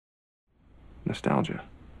Nostalgia.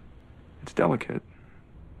 It's delicate,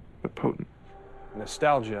 but potent.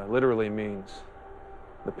 Nostalgia literally means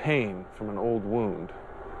the pain from an old wound.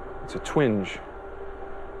 It's a twinge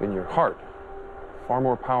in your heart, far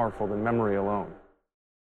more powerful than memory alone.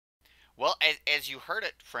 Well, as you heard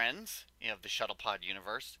it, friends, of the Shuttlepod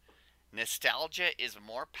universe, nostalgia is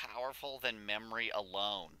more powerful than memory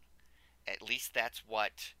alone. At least that's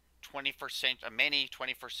what many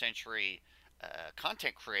 21st century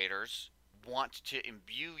content creators want to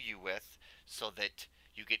imbue you with, so that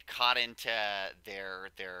you get caught into their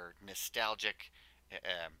nostalgic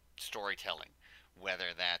storytelling, whether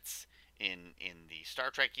that's in the Star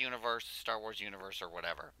Trek universe, Star Wars universe, or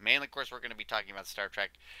whatever. Mainly, of course, we're going to be talking about Star Trek,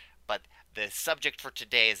 but the subject for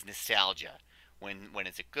today is nostalgia. When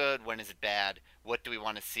is it good? When is it bad? What do we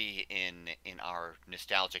want to see in our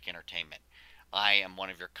nostalgic entertainment? I am one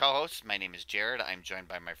of your co-hosts. My name is Jared. I'm joined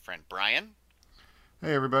by my friend Brian.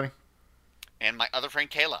 Hey, everybody. And my other friend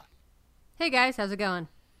Kayla. Hey guys, how's it going?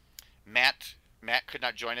 Matt could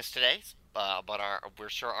not join us today, but we're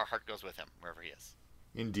sure our heart goes with him wherever he is.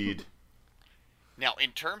 Indeed. Now,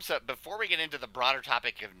 in terms of, before we get into the broader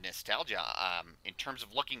topic of nostalgia, in terms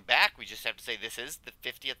of looking back, we just have to say this is the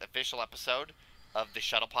 50th official episode of the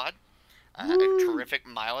Shuttlepod. A terrific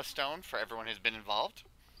milestone for everyone who's been involved.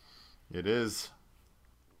 It is.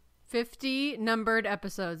 50 numbered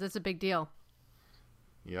episodes. That's a big deal.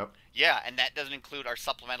 Yep. Yeah, and that doesn't include our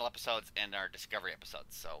supplemental episodes and our Discovery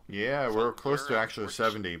episodes. So we're close to actually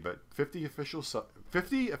 70, but 50 official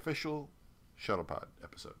Shuttlepod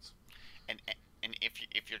episodes. And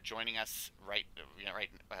if you're joining us right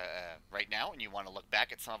now, and you want to look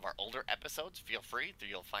back at some of our older episodes, feel free.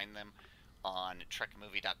 You'll find them on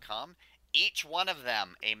trekmovie.com. Each one of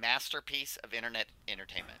them a masterpiece of internet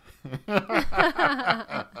entertainment.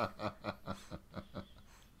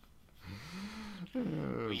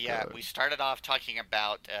 We started off talking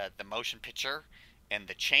about the motion picture and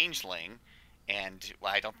the Changeling, and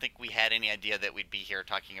I don't think we had any idea that we'd be here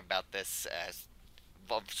talking about this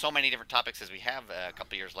so many different topics as we have a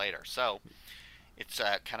couple years later. So it's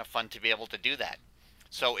kind of fun to be able to do that.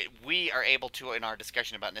 So we are able to, in our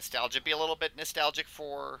discussion about nostalgia, be a little bit nostalgic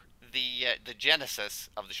for the genesis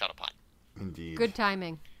of the Shuttlepod. Indeed. Good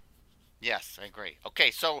timing. Yes, I agree.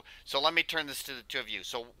 Okay, so let me turn this to the two of you.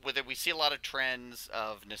 So whether we see a lot of trends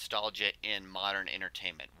of nostalgia in modern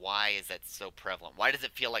entertainment, why is that so prevalent? Why does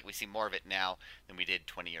it feel like we see more of it now than we did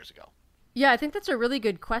 20 years ago? Yeah, I think that's a really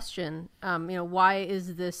good question. Why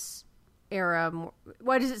is this era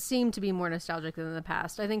why does it seem to be more nostalgic than in the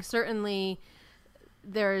past? I think certainly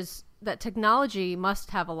there's that technology must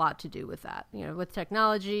have a lot to do with that. With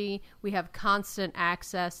technology, we have constant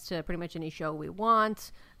access to pretty much any show we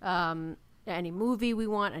want, any movie we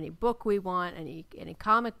want, any book we want, any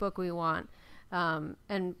comic book we want.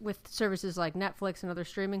 And with services like Netflix and other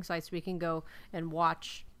streaming sites, we can go and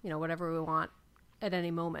watch, whatever we want at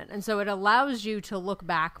any moment. And so it allows you to look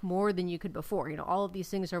back more than you could before. All of these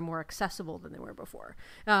things are more accessible than they were before.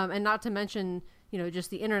 And not to mention, just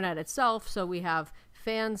the internet itself. So we have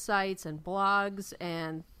fan sites and blogs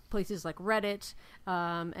and places like Reddit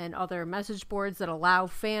and other message boards that allow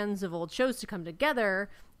fans of old shows to come together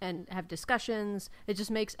and have discussions. It just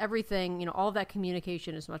makes everything, all of that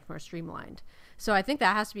communication is much more streamlined. So I think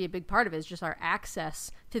that has to be a big part of it, is just our access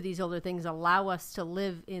to these older things allow us to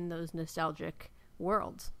live in those nostalgic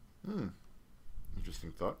worlds.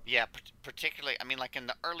 Interesting thought. Yeah, particularly, like in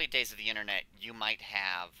the early days of the internet, you might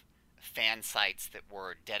have fan sites that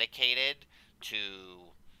were dedicated to,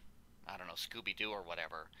 I don't know, Scooby-Doo or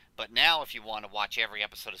whatever. But now if you want to watch every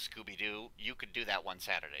episode of Scooby-Doo, you could do that one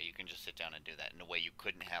Saturday. You can just sit down and do that in a way you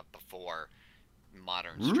couldn't have before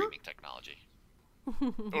modern streaming technology.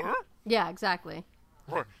 Yeah, exactly.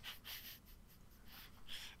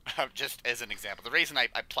 Just as an example, the reason I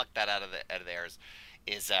plucked that out of there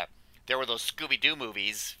is there were those Scooby-Doo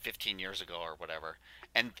movies 15 years ago or whatever,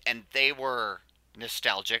 and they were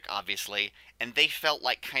nostalgic, obviously, and they felt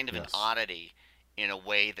like kind of an oddity in a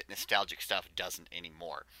way that nostalgic stuff doesn't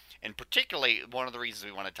anymore. And particularly, one of the reasons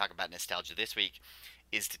we want to talk about nostalgia this week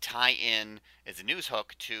is to tie in as a news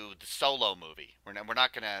hook to the Solo movie. We're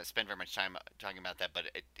not going to spend very much time talking about that, but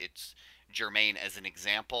it's germane as an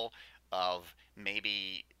example of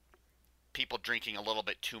maybe people drinking a little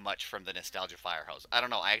bit too much from the nostalgia fire hose. I don't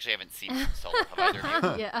know. I actually haven't seen Solo. Have either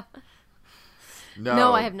of you? Yeah.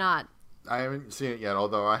 No, I have not. I haven't seen it yet,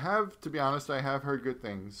 although I have, to be honest, I have heard good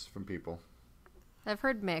things from people. I've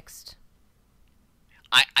heard mixed.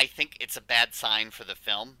 I think it's a bad sign for the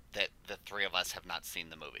film that the three of us have not seen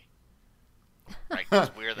the movie. Right?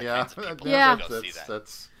 Because we're the kinds of people who go see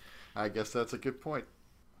that. I guess that's a good point.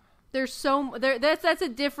 there's so there. That's a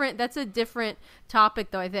different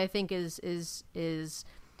topic though. I think is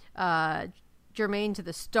germane to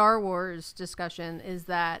the Star Wars discussion. Is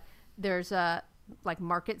that there's a like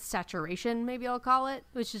market saturation, maybe I'll call it,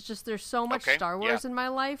 which is just there's so much Star Wars in my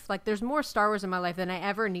life. Like there's more Star Wars in my life than I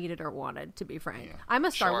ever needed or wanted, to be frank. Yeah. I'm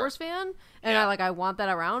a Star Wars fan and I want that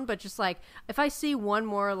around, but just like if I see one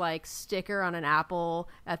more like sticker on an apple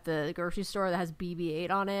at the grocery store that has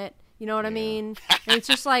BB-8 on it, you know what I mean? And it's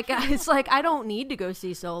just like I don't need to go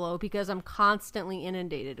see Solo because I'm constantly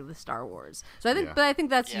inundated with Star Wars. So I think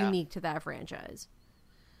that's unique to that franchise.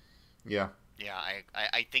 Yeah. Yeah,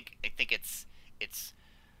 I think it's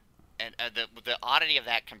and the oddity of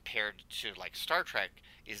that compared to like Star Trek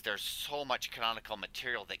is there's so much canonical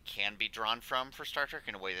material that can be drawn from for Star Trek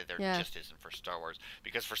in a way that there just isn't for Star Wars,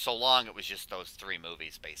 because for so long it was just those 3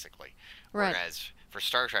 movies basically. Right. Whereas for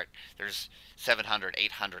Star Trek there's 700,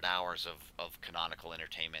 800 hours of canonical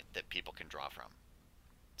entertainment that people can draw from.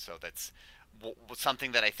 So that's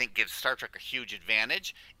something that I think gives Star Trek a huge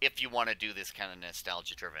advantage if you want to do this kind of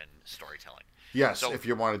nostalgia-driven storytelling. Yes, so, if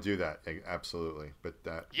you want to do that, absolutely. But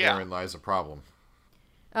therein lies a problem.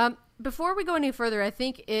 Before we go any further, I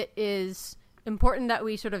think it is important that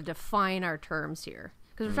we sort of define our terms here.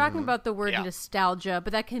 Because we're talking about the word nostalgia,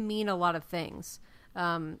 but that can mean a lot of things.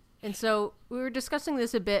 And so we were discussing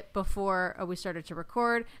this a bit before we started to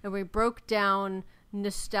record, and we broke down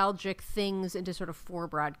nostalgic things into sort of 4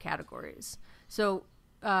 broad categories. So,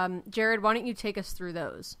 Jared, why don't you take us through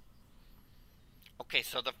those? Okay,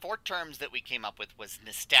 so the 4 terms that we came up with was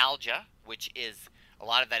nostalgia, which is a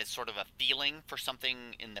lot of that is sort of a feeling for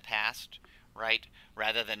something in the past, right,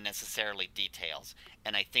 rather than necessarily details.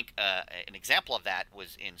 And I think an example of that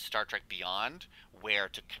was in Star Trek Beyond, where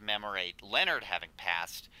to commemorate Leonard having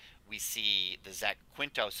passed, we see the Zach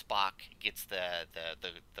Quinto Spock gets the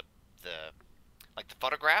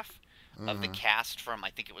photograph of the cast from,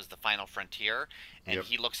 I think it was The Final Frontier, and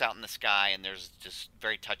he looks out in the sky and there's just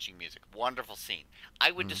very touching music. Wonderful scene.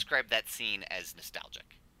 I would describe that scene as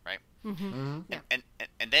nostalgic, right? And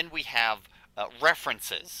then we have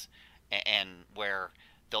references, and where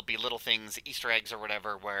there'll be little things, Easter eggs or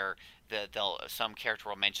whatever, where some character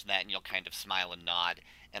will mention that and you'll kind of smile and nod.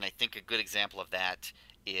 And I think a good example of that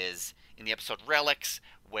is in the episode Relics,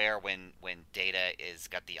 where when Data is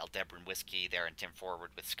got the Aldebaran whiskey there in Tim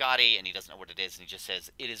Forward with Scotty, and he doesn't know what it is, and he just says,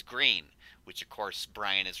 "It is green," which of course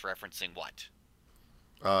Brian is referencing what?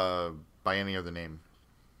 By any other name.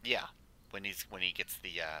 Yeah, when he gets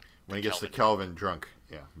the Kelvin drunk.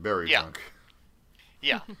 Yeah, very drunk.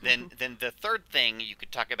 Yeah. Then the third thing you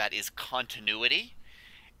could talk about is continuity,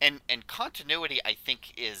 and continuity I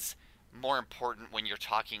think is more important when you're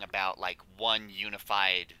talking about like one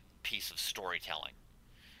unified piece of storytelling,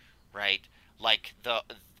 right? Like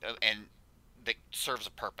and that serves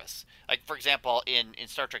a purpose. Like for example, in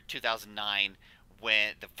Star Trek 2009,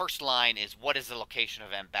 when the first line is, "What is the location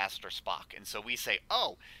of Ambassador Spock?" And so we say,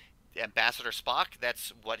 "Oh, Ambassador Spock,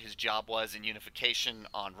 that's what his job was in Unification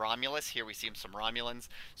on Romulus. Here we see him some Romulans.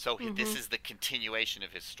 So this is the continuation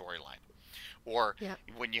of his storyline." Or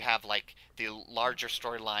when you have like the larger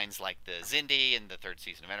storylines like the Xindi in the 3rd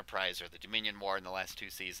season of Enterprise, or the Dominion War in the last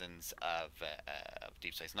 2 seasons of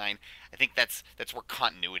Deep Space Nine, I think that's where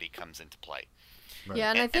continuity comes into play. Right.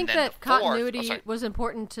 Yeah, and I think that continuity was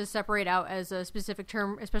important to separate out as a specific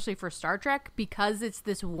term, especially for Star Trek, because it's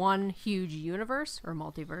this one huge universe or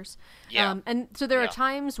multiverse. Yeah. And so there are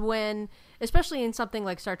times when, especially in something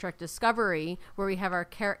like Star Trek Discovery, where we have our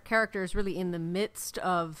characters really in the midst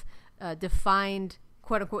of defined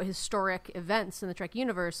quote-unquote historic events in the Trek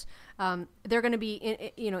universe, they're going to be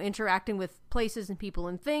interacting with places and people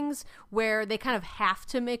and things where they kind of have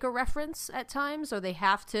to make a reference at times, or they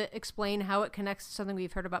have to explain how it connects to something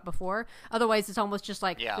we've heard about before. Otherwise it's almost just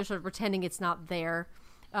like they're sort of pretending it's not there,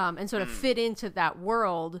 and sort of fit into that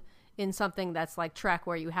world in something that's like Trek,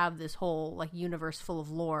 where you have this whole like universe full of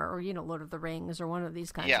lore, or Lord of the Rings or one of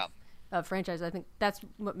these kinds of franchises. I think that's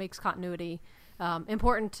what makes continuity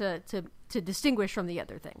important to distinguish from the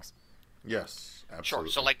other things. Yes, absolutely.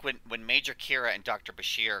 Sure. So like when Major Kira and Dr.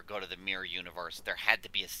 Bashir go to the Mirror Universe, there had to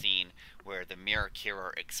be a scene where the Mirror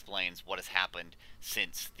Kira explains what has happened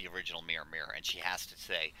since the original Mirror, and she has to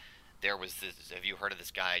say, there was this, have you heard of this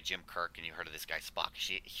guy Jim Kirk, and you heard of this guy Spock?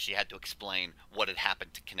 She had to explain what had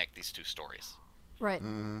happened to connect these 2 stories. Right.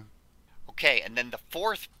 Okay, and then the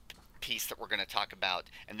 4th piece that we're going to talk about,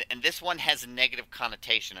 and this one has a negative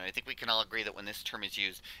connotation, and I think we can all agree that when this term is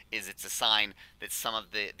used, it's a sign that some of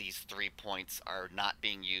these 3 points are not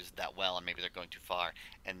being used that well, and maybe they're going too far,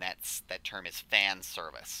 and that term is fan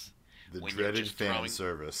service, The when you're dreaded just fan throwing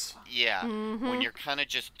service. Yeah, when you're kind of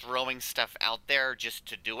just throwing stuff out there just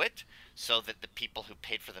to do it, so that the people who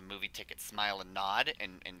paid for the movie ticket smile and nod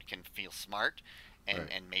and can feel smart, and, Right.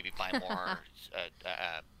 and maybe buy more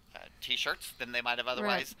T-shirts than they might have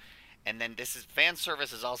otherwise. And then this is fan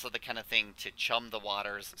service is also the kind of thing to chum the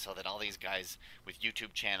waters, so that all these guys with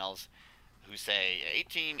YouTube channels who say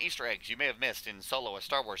 18 Easter eggs you may have missed in Solo: A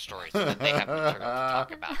Star Wars Story, so that they have material to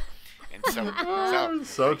talk about. And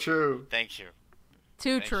So true. Thank you.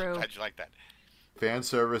 Too Thank you. true. Glad you like that. Fan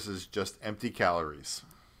service is just empty calories.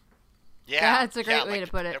 Yeah, That's a great way to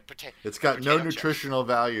put it. It's got no potato chips. nutritional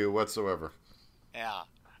value whatsoever. Yeah.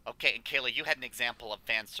 Okay, and Kayla, you had an example of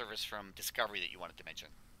fan service from Discovery that you wanted to mention.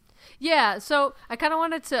 Yeah, so I kind of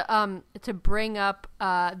wanted to bring up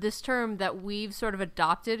this term that we've sort of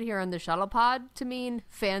adopted here on the Shuttle Pod to mean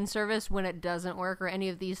fan service when it doesn't work, or any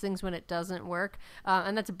of these things when it doesn't work,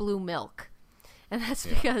 and that's blue milk. And that's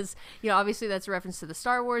because, obviously that's a reference to the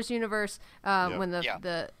Star Wars universe. When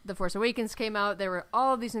the Force Awakens came out, there were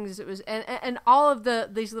all of these things. It was and all of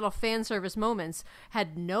these little fan service moments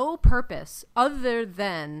had no purpose other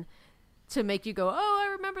than to make you go, oh, I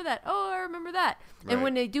remember that. Oh, I remember that. Right. And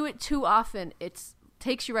when they do it too often, it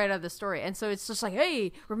takes you right out of the story. And so it's just like,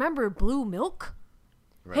 hey, remember blue milk?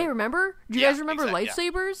 Right. Hey, remember? Do you guys remember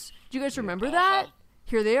lightsabers? Do you guys remember that?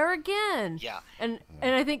 Here they are again. Yeah. And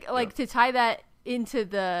I think to tie that into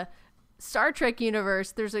the Star Trek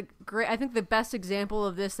universe, there's I think the best example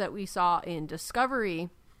of this that we saw in Discovery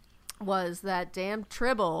was that damn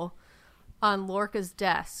Tribble on Lorca's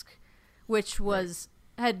desk, which was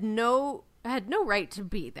had no right to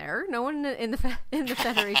be there. No one in the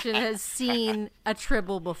Federation has seen a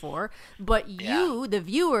Tribble before, but you, the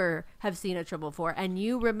viewer, have seen a Tribble before, and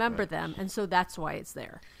you remember them, and so that's why it's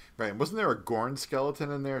there. Right. Wasn't there a Gorn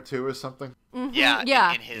skeleton in there too, or something? Mm-hmm.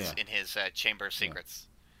 Yeah. In his Chamber of Secrets.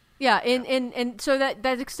 Yeah, and so that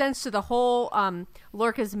extends to the whole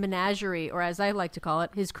Lorca's menagerie, or as I like to call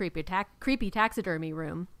it, his creepy taxidermy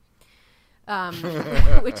room.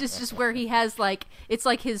 Which is just where he has it's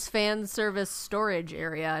like his fan service storage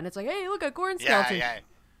area, and it's like, hey, look, a Gorn skeleton. Yeah.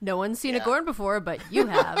 No one's seen a Gorn before, but you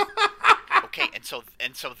have. Okay, and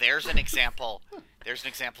so there's an example. There's an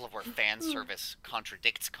example of where fan service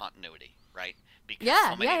contradicts continuity, right? Because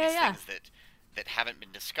so many of these things that haven't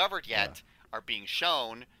been discovered yet are being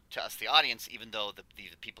shown to us, the audience, even though the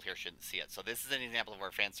people here shouldn't see it. So this is an example of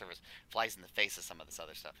where fan service flies in the face of some of this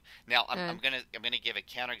other stuff. Now I'm gonna give a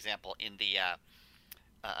counterexample in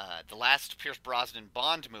the last Pierce Brosnan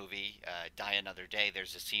Bond movie, Die Another Day.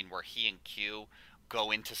 There's a scene where he and Q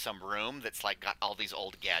go into some room that's got all these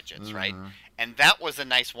old gadgets, right? And that was a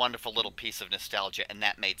nice, wonderful little piece of nostalgia, and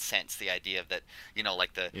that made sense. The idea of that,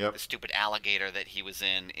 the stupid alligator that he was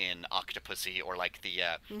in Octopussy, or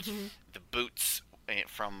the boots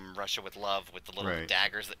from Russia with Love with the little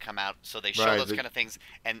daggers that come out. So they show those kind of things,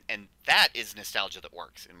 and that is nostalgia that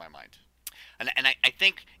works in my mind. And I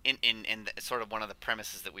think in sort of one of the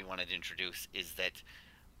premises that we wanted to introduce is that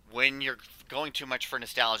when you're going too much for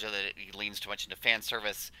nostalgia, that it leans too much into fan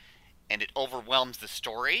service, and it overwhelms the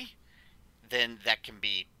story, then that can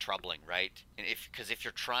be troubling, right? And because if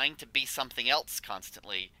you're trying to be something else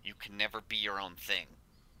constantly, you can never be your own thing.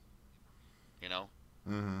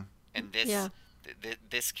 Mm-hmm. And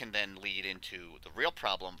this can then lead into the real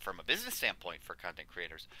problem from a business standpoint for content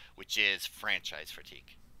creators, which is franchise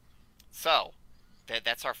fatigue. So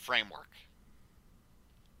that's our framework.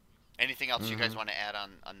 Anything else you guys want to add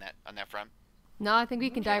on that front? No, I think we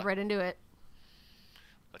can dive right into it.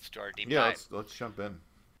 Let's do our deep dive. Yeah, let's jump in.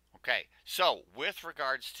 Okay, so with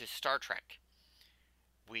regards to Star Trek,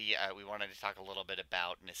 we wanted to talk a little bit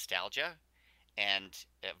about nostalgia and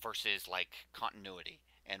versus continuity.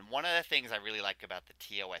 And one of the things I really like about the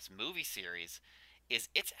TOS movie series is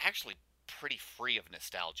it's actually pretty free of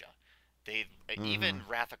nostalgia. They even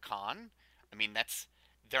Wrath of Khan,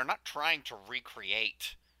 they're not trying to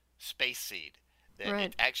recreate Space Seed.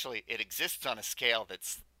 It exists on a scale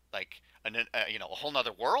that's a whole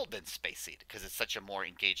nother world than Space Seed, because it's such a more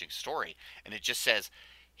engaging story. And it just says,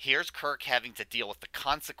 here's Kirk having to deal with the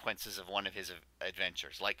consequences of one of his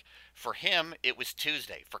adventures. For him, it was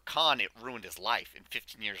Tuesday. For Khan, it ruined his life. And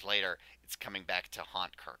 15 years later, it's coming back to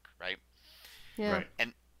haunt Kirk, right? Yeah. Right.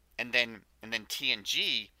 And then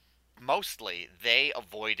TNG, mostly, they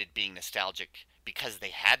avoided being nostalgic because they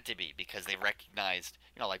had to be, because they recognized,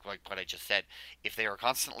 like what I just said, if they were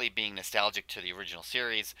constantly being nostalgic to the original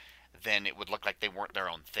series, then it would look like they weren't their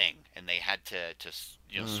own thing, and they had to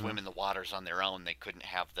swim in the waters on their own. They couldn't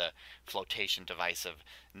have the flotation device of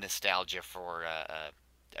nostalgia for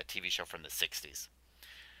a TV show from the 60s.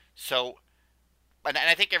 So and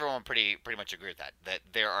I think everyone pretty much agree with that. That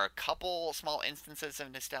there are a couple small instances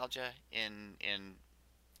of nostalgia in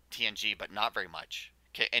TNG, but not very much.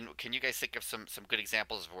 Can you guys think of some good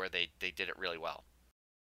examples of where they did it really well?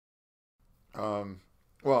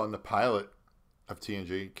 Well, in the pilot of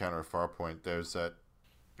TNG, Counter a Farpoint, there's that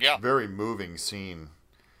very moving scene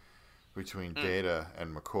between Data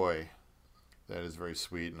and McCoy that is very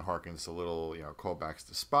sweet and harkens to little, callbacks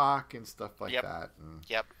to Spock and stuff like that. And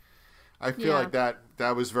I feel like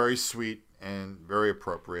that was very sweet and very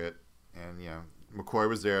appropriate. And McCoy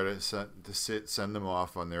was there to send them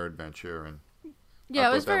off on their adventure, and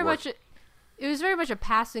it was very much a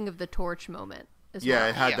passing of the torch moment. As well.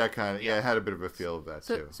 It had that kind of it had a bit of a feel of that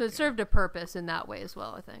too. So it served a purpose in that way as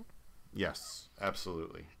well, I think. Yes,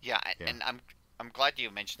 absolutely. And I'm glad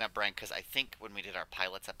you mentioned that, Brian, because I think when we did our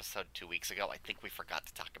pilots episode 2 weeks ago, I think we forgot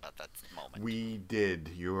to talk about that moment. We did.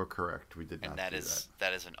 You are correct. We did not. And that is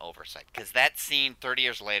an oversight, because that scene 30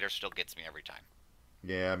 years later still gets me every time.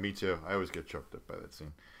 Yeah, me too. I always get choked up by that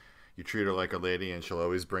scene. You treat her like a lady, and she'll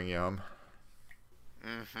always bring you home.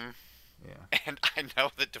 Mm-hmm. Yeah. And I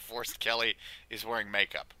know that DeForest Kelley is wearing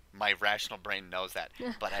makeup. My rational brain knows that.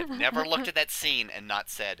 But I've never looked at that scene and not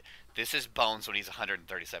said, this is Bones when he's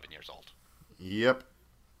 137 years old. Yep.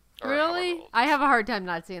 Really? I have a hard time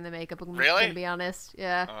not seeing the makeup, I'm going to be honest.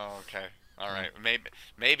 Yeah. Oh, okay. All right.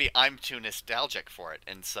 Maybe I'm too nostalgic for it,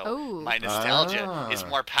 and so my nostalgia is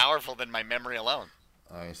more powerful than my memory alone.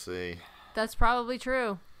 I see. That's probably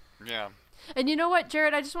true. Yeah. And you know what,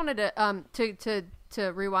 Jared? I just wanted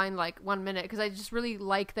to rewind like 1 minute, because I just really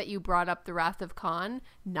like that you brought up the Wrath of Khan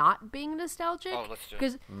not being nostalgic. Oh, let's do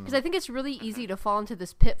it. Because I think it's really easy to fall into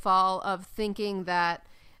this pitfall of thinking that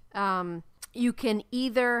you can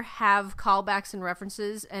either have callbacks and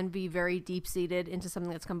references and be very deep-seated into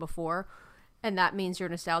something that's come before, and that means you're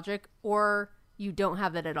nostalgic, or you don't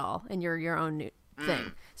have that at all and you're your own new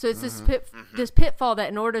thing. So it's this pitfall that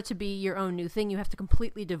in order to be your own new thing, you have to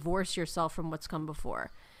completely divorce yourself from what's come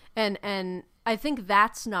before. And I think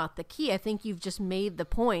that's not the key. I think you've just made the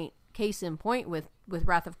point, case in point with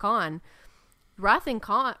Wrath of Khan. Wrath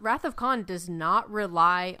of Khan does not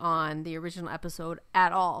rely on the original episode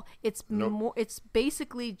at all. It's it's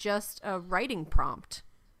basically just a writing prompt.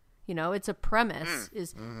 It's a premise.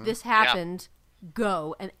 This happened,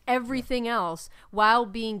 go, and everything else, while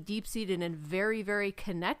being deep-seated and very, very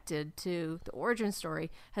connected to the origin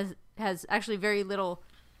story, has actually very little.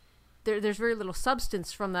 There's very little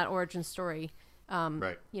substance from that origin story,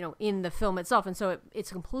 in the film itself, and so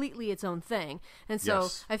it's completely its own thing. And so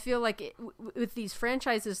I feel like with these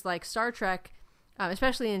franchises like Star Trek,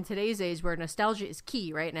 especially in today's age where nostalgia is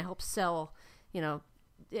key, right, and it helps sell,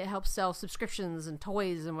 subscriptions and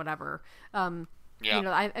toys and whatever.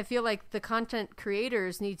 I feel like the content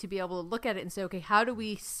creators need to be able to look at it and say, okay, how do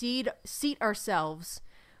we seat ourselves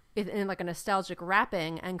in like a nostalgic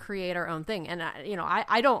wrapping and create our own thing? And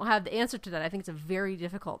I don't have the answer to that. I think it's a very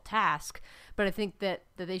difficult task, but I think that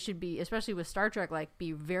they should be, especially with Star Trek, like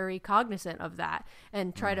be very cognizant of that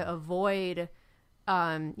and try to avoid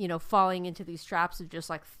falling into these traps of just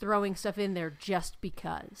like throwing stuff in there just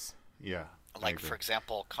because. Yeah. Like for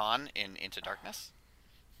example, Khan in Into Darkness.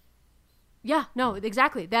 Yeah, no,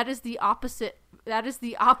 exactly. That is the opposite. That is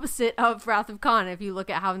the opposite of Wrath of Khan if you look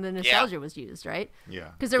at how the nostalgia was used, right? Yeah.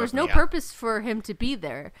 Because there was no purpose for him to be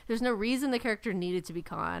there. There's no reason the character needed to be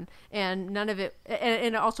Khan, and none of it, and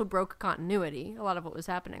it also broke continuity, a lot of what was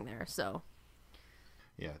happening there, so.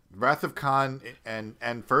 Yeah. Wrath of Khan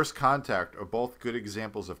and First Contact are both good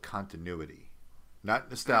examples of continuity. Not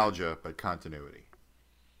nostalgia, but continuity.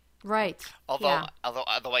 Right. Although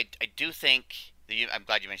I do think, I'm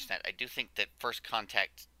glad you mentioned that. I do think that First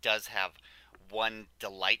Contact does have one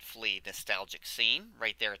delightfully nostalgic scene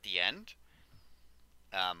right there at the end,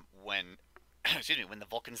 when the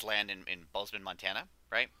Vulcans land in Bozeman, Montana,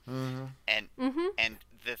 right? Mm-hmm. And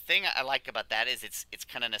the thing I like about that is it's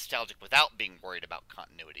kind of nostalgic without being worried about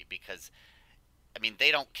continuity, because I mean,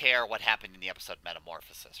 they don't care what happened in the episode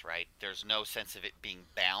Metamorphosis, right? There's no sense of it being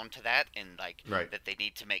bound to that, and that they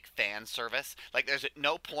need to make fan service. Like, there's at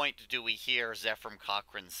no point do we hear Zefram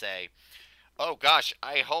Cochrane say, "Oh gosh,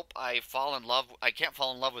 I hope I can't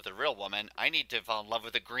fall in love with a real woman. I need to fall in love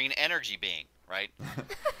with a green energy being," right?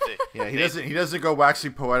 He doesn't go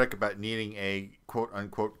waxing poetic about needing a quote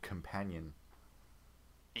unquote companion.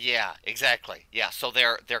 Yeah, exactly. Yeah, so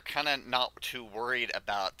they're kind of not too worried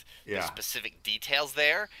about the specific details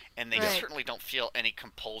there, and they certainly don't feel any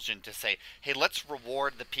compulsion to say, "Hey, let's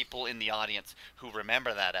reward the people in the audience who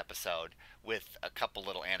remember that episode with a couple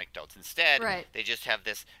little anecdotes." Instead, they just have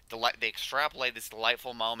this they extrapolate this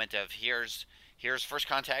delightful moment of here's first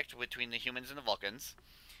contact between the humans and the Vulcans,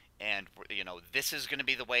 and this is going to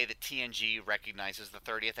be the way that TNG recognizes the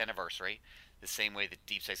 30th anniversary, the same way that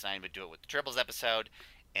Deep Space Nine would do it with the Tribbles episode,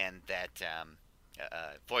 and that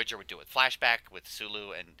Voyager would do it with Flashback with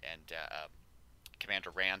Sulu and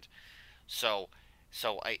Commander Rand. So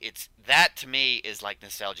it's that, to me, is like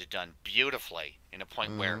nostalgia done beautifully, in a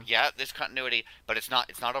point where there's continuity, but it's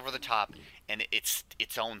not over the top, and it's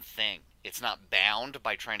its own thing. It's not bound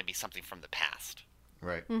by trying to be something from the past.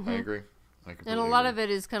 Right. I agree. And a lot of it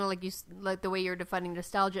is kind of like the way you're defining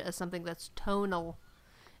nostalgia as something that's tonal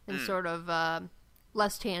and sort of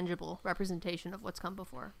less tangible representation of what's come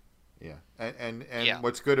before. Yeah, and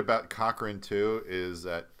what's good about Cochrane too is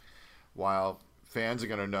that while fans are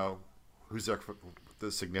going to know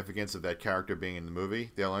the significance of that character being in the movie,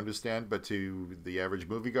 they'll understand. But to the average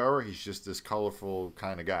moviegoer, he's just this colorful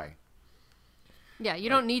kind of guy. Yeah, you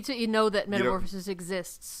don't need to know that Metamorphosis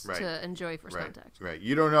exists to enjoy First Contact. Right.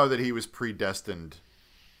 You don't know that he was predestined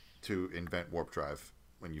to invent warp drive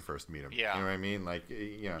when you first meet him. Yeah. You know what I mean? Like,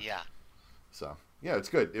 Yeah. So, yeah, it's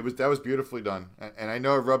good. That was beautifully done. And I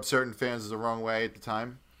know it rubbed certain fans the wrong way at the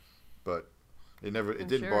time, but it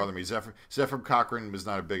didn't bother me. Zephyr Cochrane was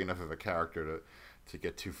not a big enough of a character to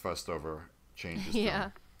get too fussed over changes.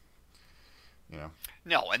 Yeah. To him.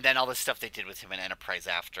 No, and then all the stuff they did with him in Enterprise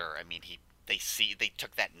after, I mean, they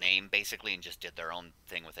took that name basically and just did their own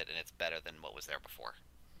thing with it, and it's better than what was there before.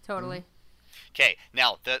 Totally. Okay,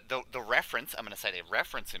 now the reference, I'm going to cite a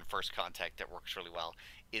reference in First Contact that works really well,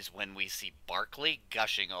 is when we see Barclay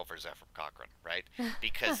gushing over Zephyr Cochrane, right?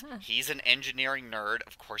 Because he's an engineering nerd.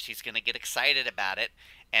 Of course, he's going to get excited about it,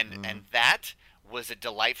 and that was a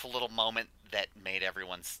delightful little moment that made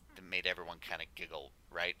everyone kind of giggle,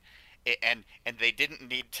 right? And they didn't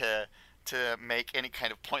need to make any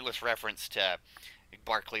kind of pointless reference to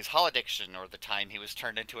Barclay's holodiction, or the time he was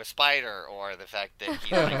turned into a spider, or the fact that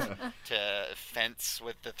he likes to fence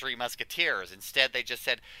with the Three Musketeers. Instead, they just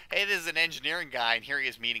said, hey, this is an engineering guy, and here he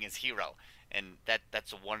is meeting his hero. And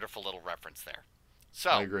that's a wonderful little reference there.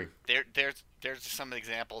 So I agree. There's some of the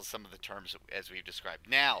examples, some of the terms as we've described.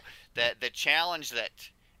 Now, the challenge that,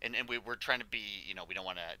 and we're trying to be, we don't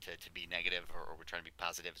want to be negative, or we're trying to be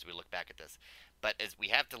positive as we look back at this. But as we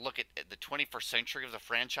have to look at the 21st century of the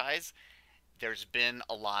franchise, there's been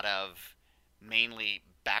a lot of mainly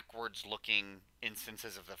backwards-looking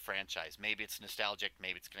instances of the franchise. Maybe it's nostalgic,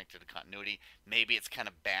 maybe it's connected to continuity, maybe it's kind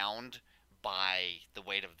of bound by the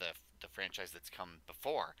weight of the franchise that's come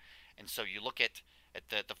before. And so you look at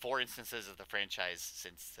the four instances of the franchise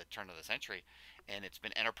since the turn of the century, and it's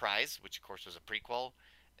been Enterprise, which of course was a prequel.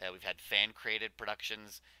 We've had fan-created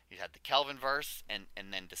productions. You've had the Kelvinverse, and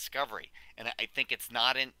then Discovery. And I think it's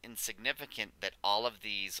not insignificant that all of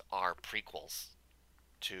these are prequels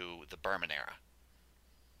to the Berman era.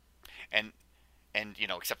 And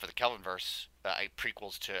except for the Kelvinverse,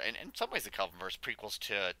 prequels to, and in some ways the Kelvinverse, prequels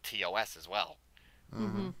to TOS as well.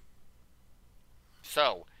 Mm-hmm.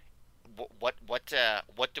 So, what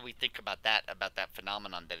do we think about that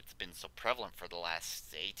phenomenon that it's been so prevalent for the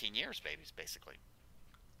last 18 years, basically?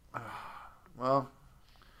 Well,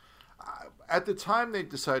 at the time they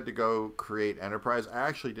decided to go create Enterprise, I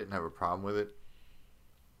actually didn't have a problem with it.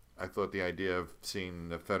 I thought the idea of seeing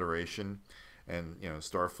the Federation and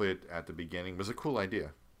Starfleet at the beginning was a cool idea.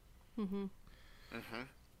 Mm-hmm. Mm-hmm.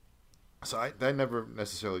 So I was never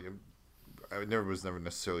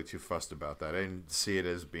necessarily too fussed about that. I didn't see it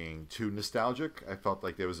as being too nostalgic. I felt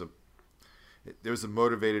like there was a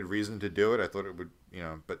motivated reason to do it. I thought it would,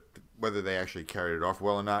 but whether they actually carried it off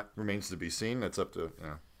well or not remains to be seen. That's up to,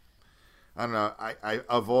 I don't know. I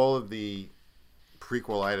of all of the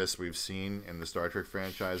prequelitis we've seen in the Star Trek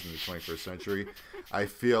franchise in the 21st century, I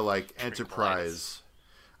feel like Enterprise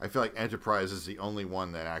is the only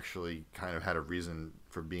one that actually kind of had a reason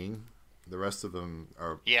for being. The rest of them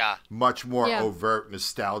are much more overt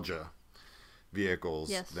nostalgia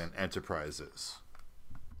vehicles than Enterprise is.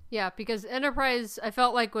 Yeah, because Enterprise, I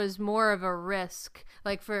felt like, was more of a risk.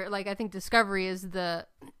 I think Discovery is the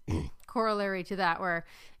corollary to that, where,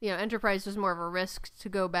 Enterprise was more of a risk to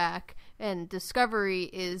go back, and Discovery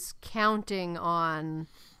is counting on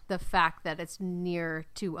the fact that it's near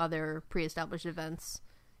to other pre-established events.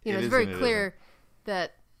 It's very clear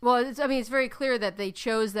that, it's very clear that they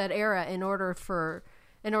chose that era in order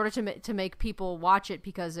to make people watch it,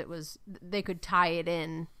 because they could tie it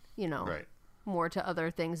in, Right. more to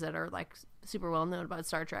other things that are like super well known about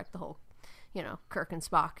Star Trek, the whole, Kirk and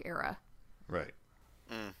Spock era. Right.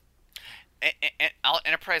 Mm. And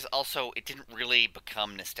Enterprise also, it didn't really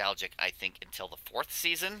become nostalgic, I think, until the fourth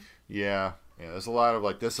season. Yeah. There's a lot of a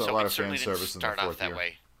lot of fan service in the fourth year.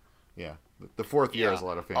 Way. Yeah, the fourth year has a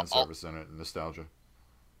lot of fan service in it and nostalgia.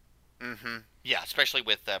 Mm-hmm. Yeah, especially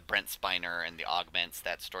with Brent Spiner and the Augments,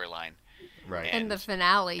 that storyline. Right. And the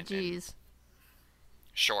finale, geez.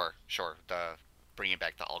 Sure. The bringing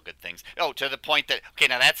back the all good things. Oh, to the point that, okay,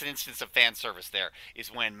 now that's an instance of fan service there,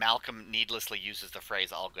 is when Malcolm needlessly uses the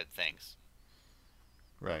phrase all good things.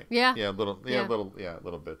 Right. Yeah. Little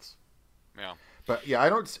bits. Yeah. But I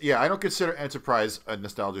don't consider Enterprise a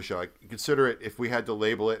nostalgia show. I consider it, if we had to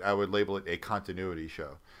label it, I would label it a continuity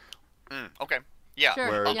show. Okay. Yeah. Sure.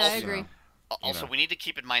 Where, I agree. Also, we need to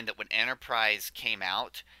keep in mind that when Enterprise came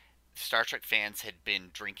out, Star Trek fans had been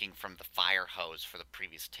drinking from the fire hose for the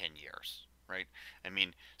previous 10 years, right? I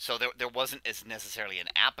mean, so there wasn't as necessarily an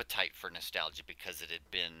appetite for nostalgia because it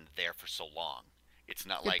had been there for so long. It's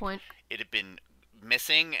not Good point. it had been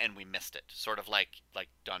missing and we missed it. Sort of like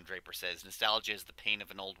Don Draper says, nostalgia is the pain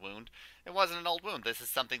of an old wound. It wasn't an old wound. This is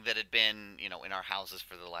something that had been, in our houses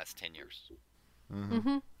for the last 10 years.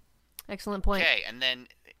 Mm-hmm. Excellent point. Okay, and then...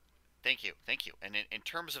 Thank you. And in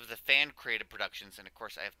terms of the fan-created productions, and of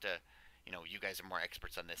course I have to, you guys are more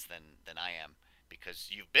experts on this than I am, because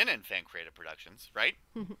you've been in fan-created productions, right?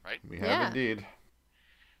 Right? We have indeed.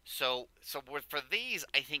 So for these,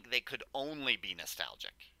 I think they could only be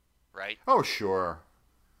nostalgic, right? Oh, sure.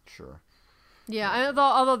 Yeah,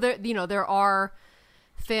 although there are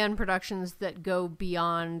fan productions that go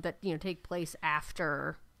beyond that, take place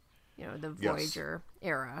after, the Voyager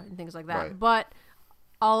era and things like that. Right. But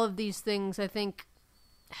all of these things, I think,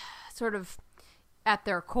 sort of at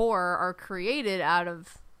their core are created out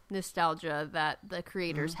of nostalgia that the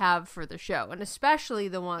creators have for the show, and especially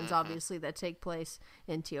the ones obviously that take place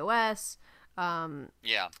in TOS, in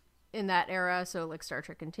that era. So like Star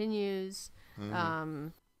Trek Continues,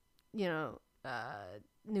 New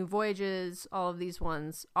Voyages, all of these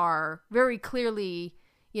ones are very clearly,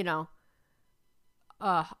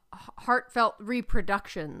 heartfelt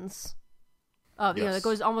reproductions of, that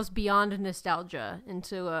goes almost beyond nostalgia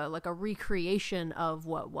into a recreation of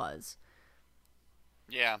what was.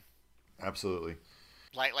 Yeah. Absolutely.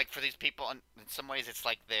 Like for these people, in some ways, it's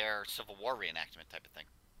like their Civil War reenactment type of thing.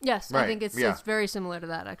 Yes, right. I think it's very similar to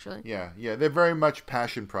that, actually. Yeah, they're very much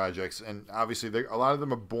passion projects, and obviously a lot of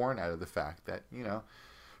them are born out of the fact that,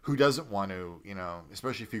 who doesn't want to,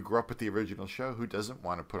 especially if you grew up with the original show, who doesn't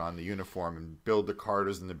want to put on the uniform and build the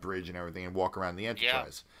corridors and the bridge and everything and walk around the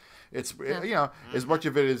Enterprise? Yeah. It's, as much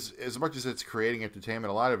as it's creating entertainment,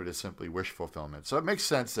 a lot of it is simply wish fulfillment. So it makes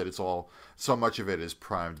sense that so much of it is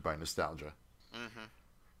primed by nostalgia. Mm-hmm.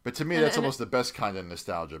 But to me, that's almost the best kind of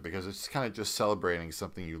nostalgia, because it's kind of just celebrating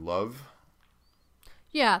something you love.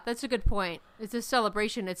 Yeah, that's a good point. It's a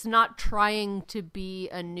celebration. It's not trying to be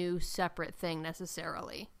a new separate thing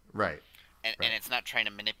necessarily. Right. And it's not trying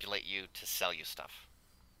to manipulate you to sell you stuff.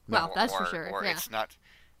 Well, that's for sure. Or it's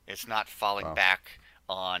not falling back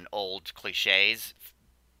on old cliches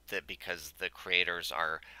that because the creators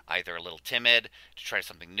are either a little timid to try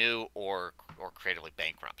something new or creatively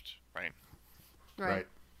bankrupt, right? Right.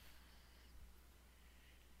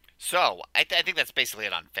 So I think that's basically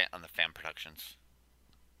it on the fan productions.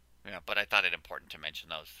 Yeah, but I thought it important to mention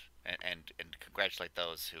those and congratulate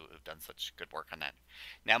those who've done such good work on that.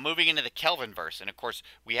 Now moving into the Kelvinverse, and of course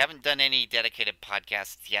we haven't done any dedicated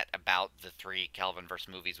podcasts yet about the 3 Kelvinverse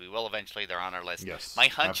movies. We will eventually; they're on our list. Yes, my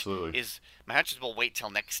hunch absolutely. is we'll wait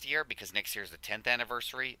till next year, because next year is the 10th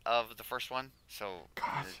anniversary of the first one. So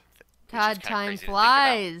God, time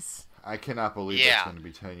flies. I cannot believe it's going to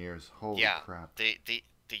be 10 years. Holy crap! The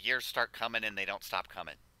years start coming and they don't stop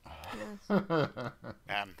coming. Yes.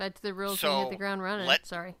 That's the rules. So hit the ground running.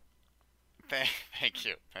 Sorry. Thank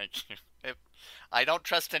you. I don't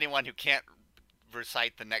trust anyone who can't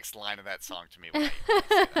recite the next line of that song to me.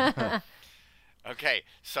 Okay,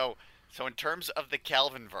 so in terms of the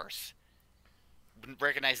Kelvinverse,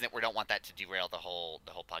 recognizing that we don't want that to derail the whole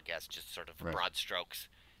podcast, just sort of broad strokes.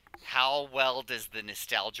 How well does the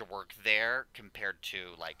nostalgia work there compared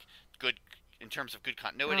to good? In terms of good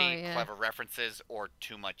continuity, clever references, or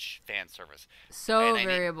too much fan service? So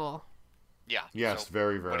variable. Yes, so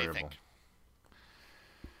very variable. What do you think?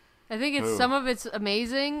 I think some of it's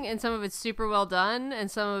amazing, and some of it's super well done,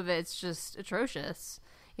 and some of it's just atrocious.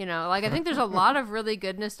 I think there's a lot of really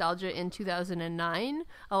good nostalgia in 2009.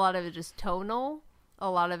 A lot of it is tonal.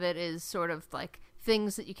 A lot of it is sort of like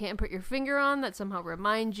things that you can't put your finger on that somehow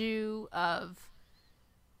remind you of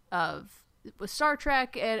with Star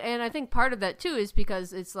Trek, and I think part of that too is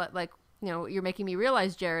because it's like you're making me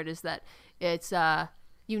realize, Jared, is that it's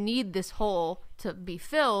you need this hole to be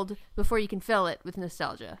filled before you can fill it with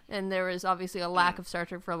nostalgia, and there was obviously a lack of Star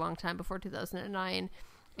Trek for a long time before 2009,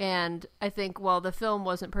 and I think while the film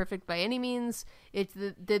wasn't perfect by any means,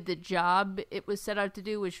 it did the job it was set out to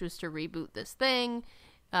do, which was to reboot this thing.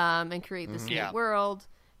 and create this new world,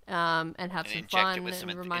 and have some fun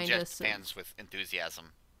and remind us fans with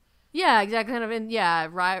enthusiasm. Yeah, exactly. Kind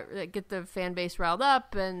of, get the fan base riled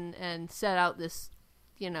up and set out this,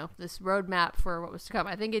 this roadmap for what was to come.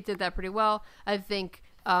 I think it did that pretty well. I think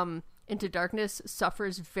Into Darkness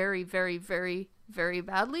suffers very, very, very, very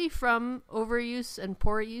badly from overuse and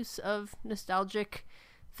poor use of nostalgic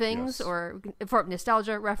things, or for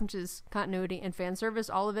nostalgia, references, continuity, and fan service.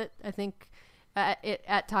 All of it, I think,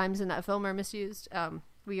 at times in that film are misused.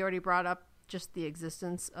 We already brought up just the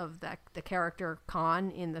existence of the character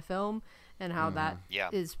Khan in the film, and how that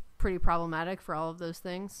is pretty problematic for all of those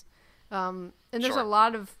things. And there's a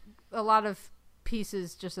lot of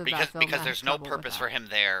pieces just of that film because there's no purpose for him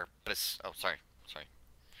there. But sorry.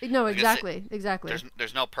 No, exactly.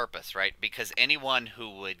 There's no purpose, right? Because anyone who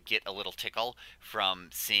would get a little tickle from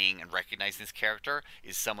seeing and recognizing this character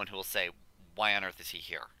is someone who will say, "Why on earth is he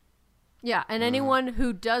here?" Yeah, and anyone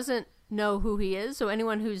who doesn't know who he is, so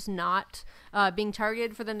anyone who's not being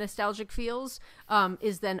targeted for the nostalgic feels,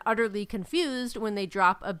 is then utterly confused when they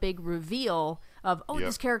drop a big reveal of,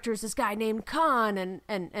 this character is this guy named Khan,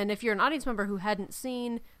 and if you're an audience member who hadn't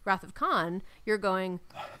seen Wrath of Khan, you're going,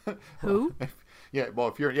 who? Yeah, well,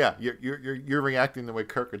 if you're reacting the way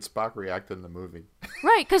Kirk and Spock react in the movie,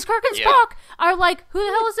 right? Because Kirk and Spock are like, "Who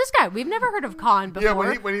the hell is this guy? We've never heard of Khan before." Yeah,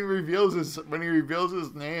 when he reveals his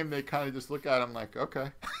name, they kind of just look at him like,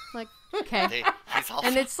 "Okay." Like, okay. He's also,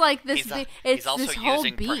 and it's like this. It's also this whole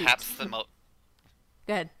using beat. Perhaps the most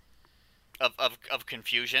good of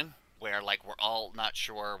confusion, where like we're all not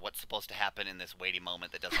sure what's supposed to happen in this weighty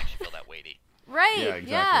moment that doesn't actually feel that weighty. Right. Yeah.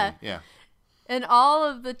 Exactly. Yeah. And all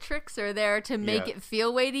of the tricks are there to make it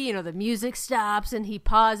feel weighty. The music stops and he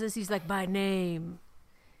pauses. He's like, "My name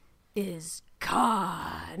is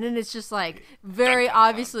Khan." And it's just like very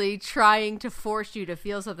obviously trying to force you to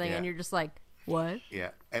feel something. And you're just like, what?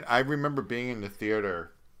 Yeah. And I remember being in the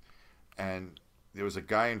theater and there was a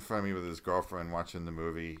guy in front of me with his girlfriend watching the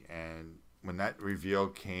movie. And when that reveal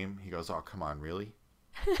came, he goes, "Oh, come on, really?"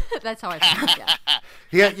 That's how I feel.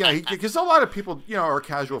 Because a lot of people, are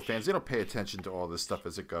casual fans. They don't pay attention to all this stuff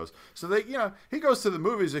as it goes. So they, he goes to the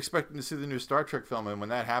movies expecting to see the new Star Trek film, and when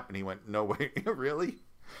that happened, he went, "No way, really?"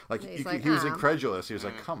 Like he was incredulous. He was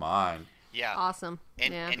like, "Come on." Yeah. Awesome.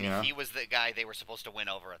 And he was the guy they were supposed to win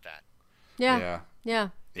over at that. Yeah.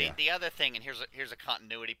 The other thing, and here's a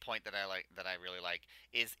continuity point that I really like,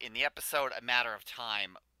 is in the episode A Matter of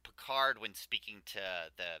Time, Picard, when speaking to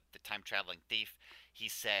the time traveling thief,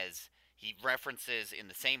 he references in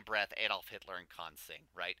the same breath Adolf Hitler and Khan Singh,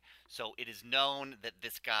 right? So it is known that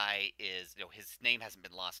this guy is, his name hasn't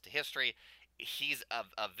been lost to history. He's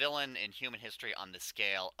a villain in human history on the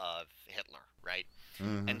scale of Hitler, right?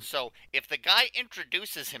 Mm-hmm. And so if the guy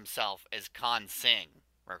introduces himself as Khan Singh,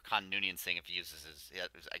 or Khan Noonien Singh if he uses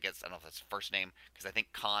I guess, I don't know if that's his first name, because I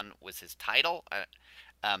think Khan was his title,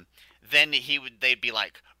 then they'd be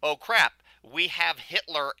like, "Oh crap, we have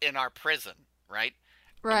Hitler in our prison," right?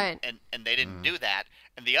 Right. And they didn't do that.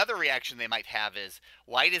 And the other reaction they might have is,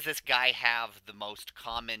 why does this guy have the most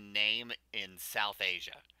common name in South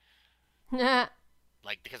Asia?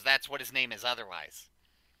 Because that's what his name is otherwise.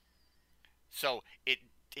 So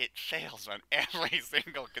it fails on every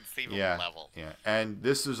single conceivable level. Yeah. And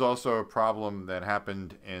this is also a problem that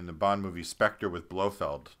happened in the Bond movie Spectre with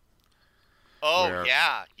Blofeld. Oh, it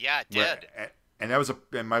did. And that was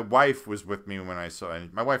and my wife was with me when I saw it.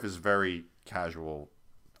 And my wife is very casual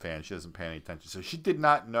fan. She doesn't pay any attention. So she did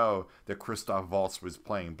not know that Christoph Waltz was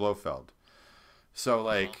playing Blofeld.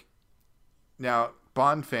 So now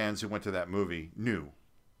Bond fans who went to that movie knew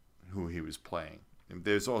who he was playing. And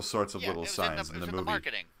there's all sorts of little signs in the movie. The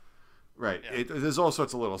marketing. Right. Yeah. There's all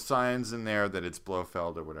sorts of little signs in there that it's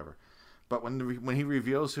Blofeld or whatever. But when he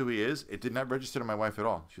reveals who he is, it did not register to my wife at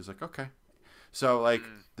all. She was like, "Okay." So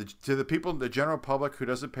to the people, the general public who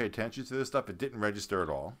doesn't pay attention to this stuff, it didn't register at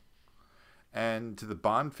all. And to the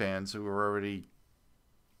Bond fans who are already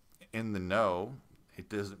in the know, it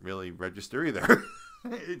doesn't really register either.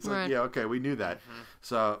 It's like, okay, we knew that. Mm-hmm.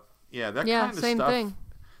 So that kind of same stuff. Thing.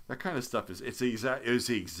 That kind of stuff is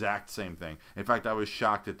the exact same thing. In fact, I was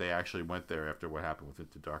shocked that they actually went there after what happened with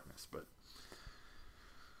Into Darkness. But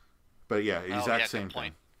exact same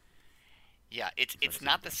thing. Yeah, it's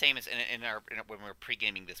not the same as when we were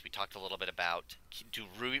pre-gaming this. We talked a little bit about do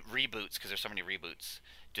reboots, because there's so many reboots.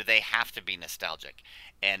 Do they have to be nostalgic?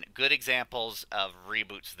 And good examples of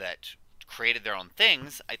reboots that created their own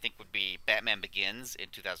things, I think, would be Batman Begins in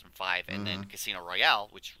 2005, and then Casino Royale,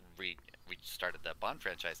 which restarted the Bond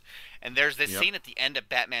franchise. And there's this scene at the end of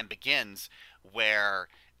Batman Begins where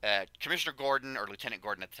Commissioner Gordon, or Lieutenant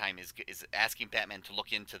Gordon at the time, is asking Batman to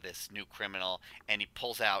look into this new criminal, and he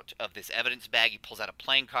pulls out of this evidence bag, he pulls out a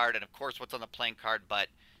playing card, and of course what's on the playing card but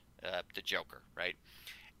the Joker, right?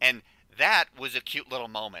 And that was a cute little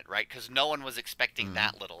moment, right? Because no one was expecting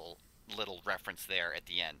that little reference there at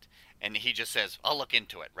the end. And he just says, I'll look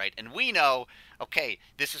into it, right? And we know, okay,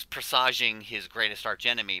 this is presaging his greatest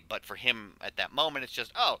archenemy, but for him at that moment, it's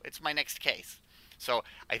just, oh, it's my next case. So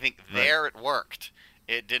I think there it worked.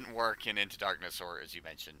 It didn't work in Into Darkness or, as you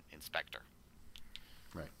mentioned, in Spectre.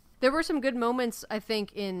 Right. There were some good moments, I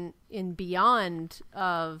think, in Beyond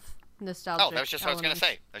of nostalgic. Oh, that was just what I was going to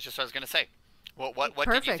say. That's just what I was going to say. Well, what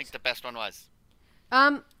did you think the best one was?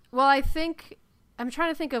 Well, I think I'm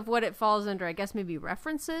trying to think of what it falls under. I guess maybe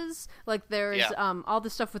references. Like there's all the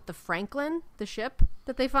stuff with the Franklin, the ship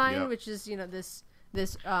that they find, which is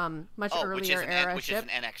this much earlier era which ship.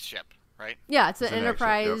 Is an NX ship, right? Yeah, it's an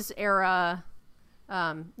Enterprise era.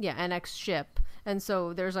 NX ship, and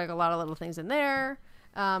so there's like a lot of little things in there.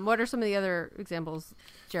 What are some of the other examples,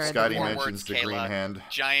 Jared? Scotty mentions the green hand.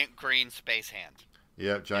 Giant green space hand.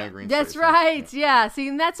 Yeah, giant green That's space right. hand. Yeah. See,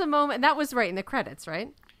 and that's a moment. That was right in the credits,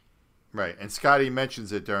 right? Right, and Scotty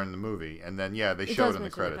mentions it during the movie, and then they show it in the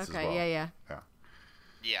credits as well. Yeah.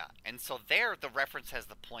 Yeah, and so there the reference has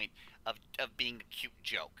the point of being a cute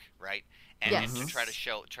joke, right? And to try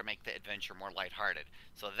to make the adventure more lighthearted.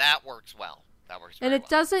 So that works well. And it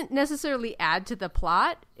doesn't necessarily add to the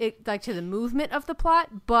plot, to the movement of the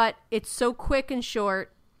plot, but it's so quick and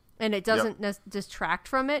short, and it doesn't distract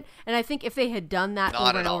from it. And I think if they had done that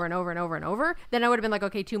over and over, then I would have been like,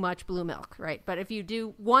 okay, too much blue milk, right? But if you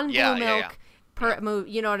do one blue milk per move,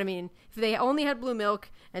 you know what I mean? If they only had blue milk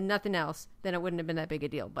and nothing else, then it wouldn't have been that big a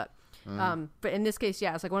deal. But in this case,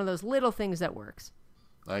 it's like one of those little things that works.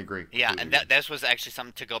 I agree. Yeah, and this was actually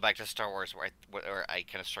something to go back to Star Wars where I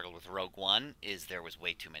kind of struggled with Rogue One, is there was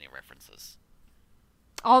way too many references.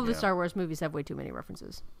 All the Star Wars movies have way too many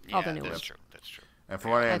references. All the new ones. That's true. And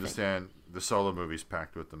from what I understand, the Solo movie's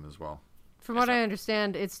packed with them as well. From what I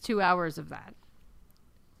understand, it's 2 hours of that.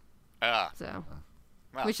 Well,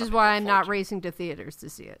 which is why I'm not racing to theaters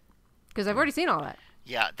to see it, because I've already seen all that.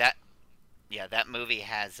 Yeah, that movie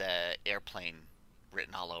has airplane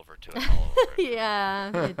written all over to it.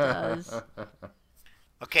 Yeah, it does.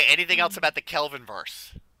 Okay, anything else about the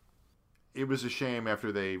Kelvinverse? It was a shame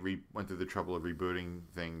after they went through the trouble of rebooting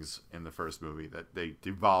things in the first movie that they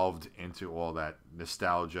devolved into all that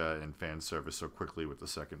nostalgia and fan service so quickly with the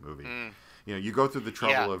second movie. You go through the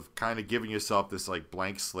trouble of kind of giving yourself this like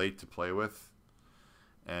blank slate to play with,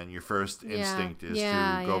 and your first instinct is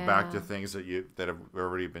to go back to things that have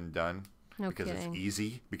already been done because it's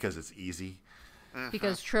easy.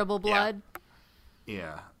 Because Tribble blood.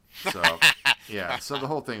 Yeah. So So the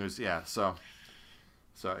whole thing was that's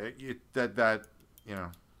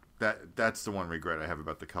the one regret I have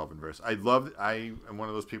about the Kelvinverse. I am one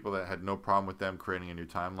of those people that had no problem with them creating a new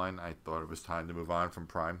timeline. I thought it was time to move on from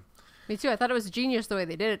Prime. Me too. I thought it was genius the way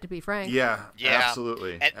they did it, to be frank. Yeah.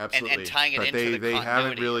 Absolutely. And tying it but into the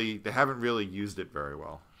continuity. They haven't really used it very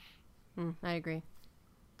well. I agree.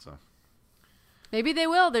 So maybe they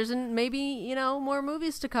will. There's maybe more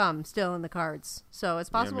movies to come still in the cards. So it's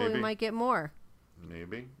possible we might get more.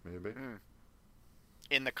 Maybe.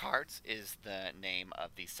 In the Cards is the name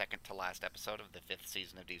of the second to last episode of the 5th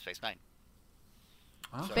season of Deep Space Nine.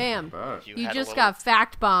 Oh, So bam! You just got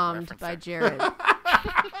fact bombed by Jared.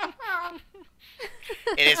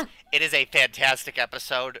 It is a fantastic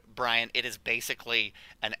episode, Brian. It is basically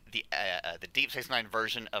the Deep Space Nine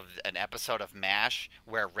version of an episode of MASH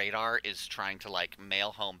where Radar is trying to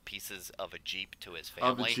mail home pieces of a Jeep to his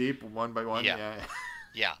family. Of the Jeep, one by one. Yeah.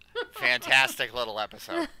 Fantastic little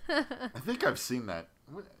episode. I think I've seen that.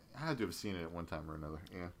 I had to have seen it at one time or another.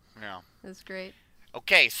 Yeah. That's great.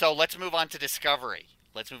 Okay, so let's move on to Discovery.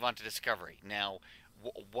 Now,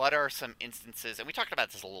 what are some instances, and we talked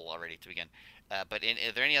about this a little already to begin, but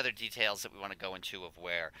are there any other details that we want to go into of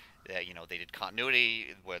where, they did continuity,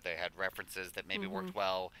 where they had references that maybe worked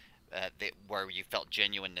well, where you felt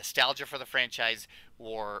genuine nostalgia for the franchise,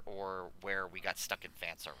 or where we got stuck in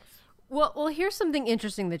fan service? Well, here's something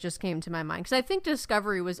interesting that just came to my mind, because I think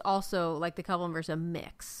Discovery was also, like the Kelvinverse, a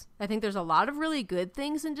mix. I think there's a lot of really good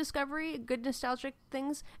things in Discovery, good nostalgic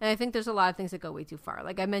things, and I think there's a lot of things that go way too far.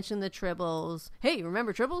 Like I mentioned the Tribbles. Hey,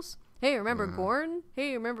 remember Tribbles? Hey, remember Gorn?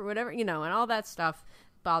 Hey, remember whatever, and all that stuff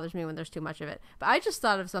bothers me when there's too much of it. But I just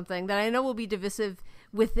thought of something that I know will be divisive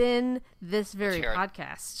within this very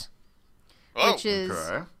podcast,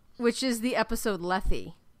 which is the episode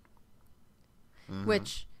Lethe,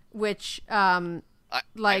 which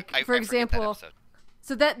for example,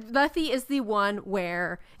 So that Lethe is the one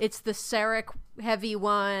where it's the Sarek heavy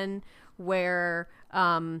one where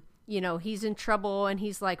he's in trouble and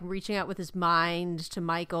he's like reaching out with his mind to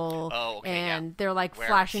Michael. Oh, okay, and they're like where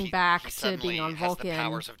flashing back he to being on Vulcan. Has the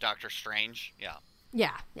powers of Doctor Strange. Yeah.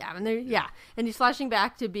 Yeah, and he's flashing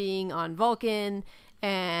back to being on Vulcan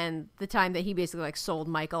and the time that he basically like sold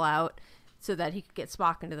Michael out so that he could get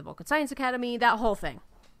Spock into the Vulcan Science Academy. That whole thing,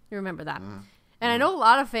 you remember that? And I know a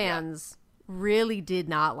lot of fans really did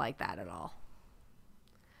not like that at all.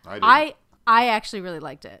 I actually really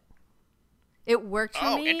liked it. It worked for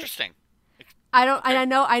me. Oh, interesting. I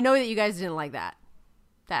know that you guys didn't like that.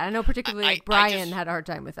 I know particularly Brian had a hard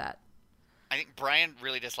time with that. I think Brian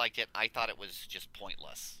really disliked it. I thought it was just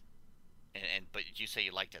pointless. But you say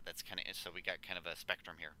you liked it. That's kind of, so we got kind of a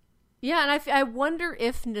spectrum here. Yeah, and I wonder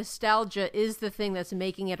if nostalgia is the thing that's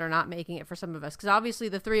making it or not making it for some of us. Because obviously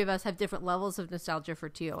the three of us have different levels of nostalgia for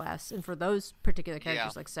TOS and for those particular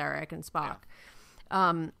characters like Sarek and Spock.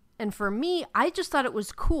 Yeah. And for me, I just thought it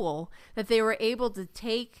was cool that they were able to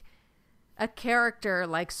take a character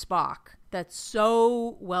like Spock that's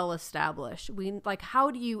so well established. How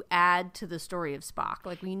do you add to the story of Spock?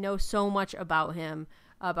 Like, we know so much about him,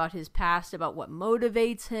 about his past, about what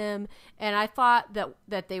motivates him. And I thought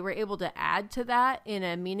that they were able to add to that in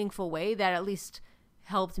a meaningful way that at least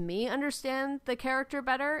helped me understand the character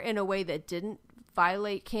better in a way that didn't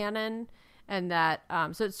violate canon. And that,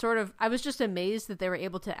 so it's sort of, I was just amazed that they were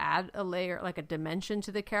able to add a layer, like a dimension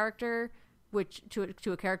to the character, which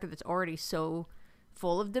to a character that's already so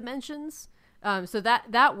full of dimensions. So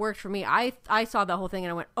that worked for me. I saw the whole thing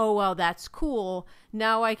and I went, oh, well, that's cool.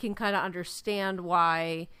 Now I can kind of understand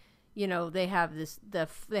why, they have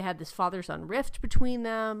they had this father-son rift between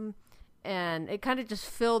them, and it kind of just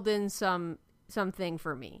filled in something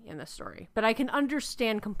for me in the story. But I can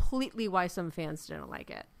understand completely why some fans didn't like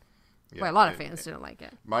it. Yeah, a lot of fans didn't like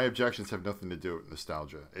it. My objections have nothing to do with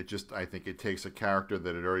nostalgia. I think it takes a character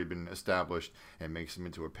that had already been established and makes him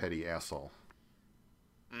into a petty asshole.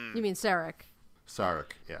 You mean Sarek?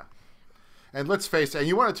 Sarek, yeah. And let's face it. And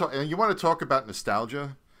you want to talk about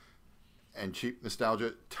nostalgia and cheap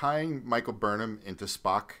nostalgia. Tying Michael Burnham into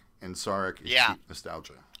Spock and Sarek is cheap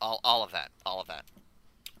nostalgia. All of that.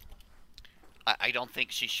 I don't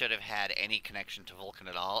think she should have had any connection to Vulcan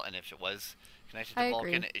at all. And if it was connected to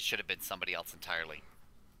Vulcan, it should have been somebody else entirely.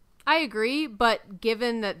 I agree, but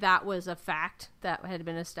given that was a fact that had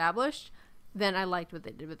been established, then I liked what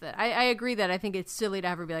they did with it. I agree that I think it's silly to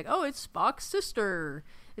have her be like, oh, it's Spock's sister.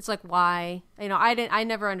 It's like, why? I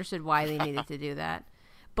never understood why they needed to do that.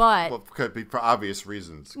 But it could be for obvious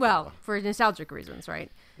reasons. Well, for nostalgic reasons,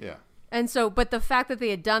 right? Yeah. And so, but the fact that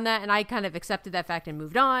they had done that, and I kind of accepted that fact and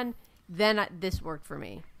moved on, then this worked for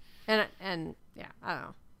me. And yeah, I don't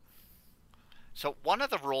know. So one of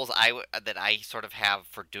the rules that I sort of have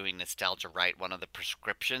for doing nostalgia right, one of the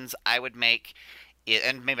prescriptions I would make,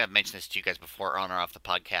 and maybe I've mentioned this to you guys before on or off the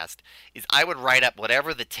podcast, is I would write up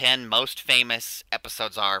whatever the 10 most famous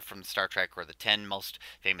episodes are from Star Trek, or the 10 most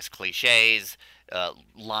famous cliches,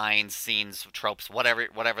 lines, scenes, tropes,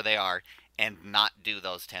 whatever they are, and not do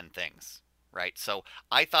those 10 things, right? So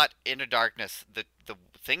I thought Into Darkness, the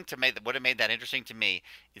thing that would have made that interesting to me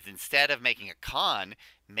is, instead of making a Khan,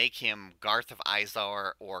 make him Garth of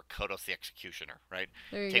Izar or Kodos the Executioner, right?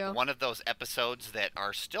 Take one of those episodes that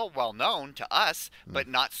are still well known to us, but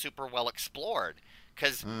not super well explored.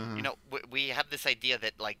 Because, we have this idea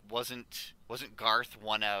that, like, wasn't Garth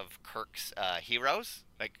one of Kirk's heroes?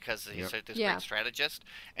 Like, because he's this great strategist.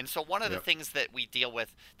 And so one of the things that we deal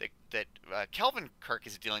with, that Kelvin Kirk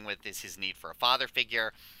is dealing with, is his need for a father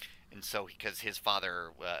figure. And so, because his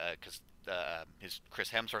father, his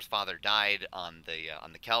Chris Hemsworth's father died on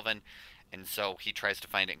the Kelvin, and so he tries to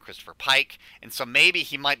find it in Christopher Pike. And so maybe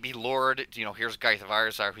he might be lured. Here's Garth of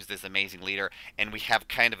Izar, who's this amazing leader, and we have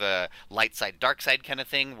kind of a light side, dark side kind of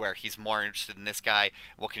thing, where he's more interested in this guy.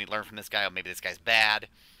 What can he learn from this guy? Oh, maybe this guy's bad.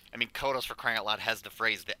 I mean, Kodos, for crying out loud, has the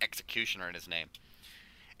phrase "the Executioner" in his name.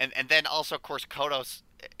 And then also, of course, Kodos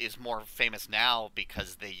is more famous now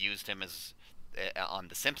because they used him as on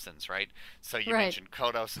The Simpsons, right? So you mentioned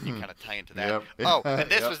Kodos, and you kind of tie into that. Yep. Oh, and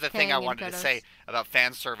this was the thing I wanted to say about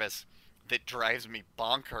fan service that drives me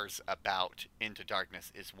bonkers about Into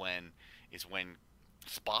Darkness is when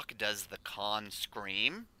Spock does the Khan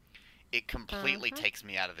scream. It completely takes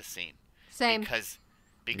me out of the scene. Same.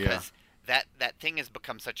 Because that thing has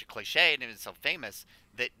become such a cliche and it is so famous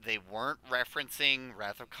that they weren't referencing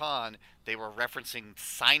Wrath of Khan. They were referencing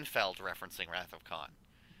Seinfeld referencing Wrath of Khan.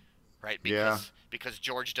 Right? Because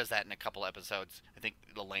George does that in a couple episodes. I think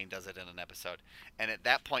Elaine does it in an episode. And at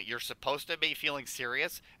that point, you're supposed to be feeling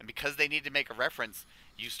serious, and because they need to make a reference,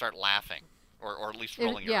 you start laughing. or at least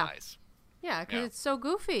rolling your eyes. Yeah, because it's so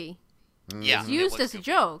goofy. Yeah, it's used as a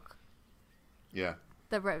joke. Yeah.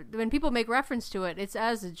 When people make reference to it, it's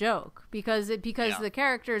as a joke because the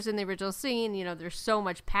characters in the original scene, there's so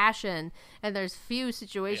much passion, and there's few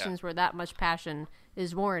situations where that much passion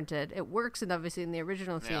is warranted. It works, and obviously in the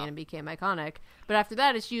original scene, and became iconic. But after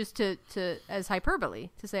that, it's used to as hyperbole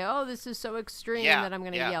to say, "Oh, this is so extreme that I'm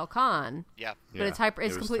going to yell Khan." Yeah, but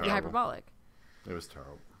it's completely hyperbolic. It was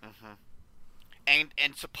terrible. Mm-hmm.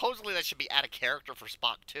 And supposedly that should be out of character for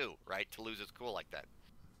Spock too, right? To lose his cool like that.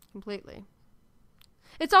 Completely.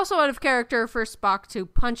 It's also out of character for Spock to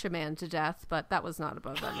punch a man to death, but that was not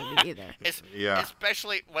above that movie either.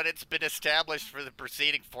 Especially when it's been established for the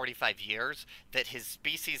preceding 45 years that his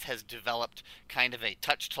species has developed kind of a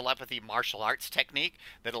touch telepathy martial arts technique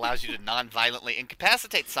that allows you to non-violently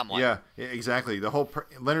incapacitate someone. Yeah, exactly. The whole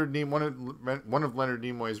Leonard Nimoy, one of Leonard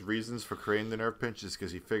Nimoy's reasons for creating the nerve pinch is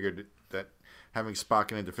because he figured that having Spock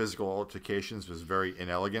get into physical altercations was very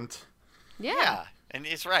inelegant. Yeah, and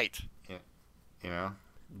he's right.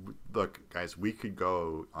 Look, guys, we could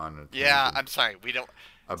go on a yeah. I'm sorry, we don't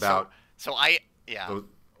about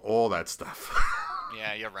all that stuff.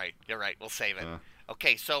 Yeah, you're right. We'll save it.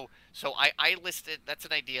 Okay, so I listed. That's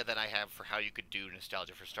an idea that I have for how you could do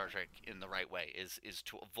nostalgia for Star Trek in the right way. Is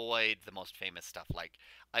to avoid the most famous stuff. Like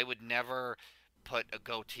I would never put a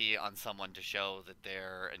goatee on someone to show that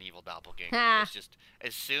they're an evil doppelganger. It's just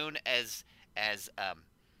as soon as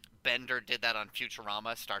Bender did that on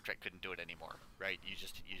Futurama, Star Trek couldn't do it anymore, right? You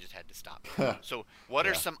just had to stop. So what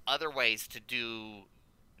are some other ways to do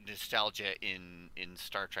nostalgia in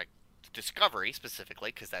Star Trek Discovery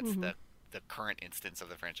specifically, because that's the current instance of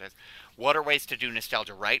the franchise? What are ways to do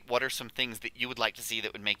nostalgia right? What are some things that you would like to see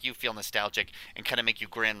that would make you feel nostalgic and kind of make you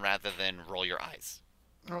grin rather than roll your eyes?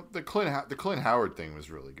 Well, the Clint Howard thing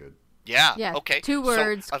was really good. Yeah. Yeah. Okay. 2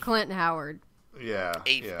 words, Clint Howard. Yeah.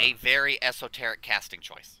 A very esoteric casting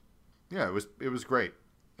choice. Yeah, it was great.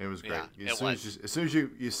 It was great. Yeah, as soon as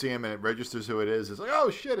you see him and it registers who it is, it's like, oh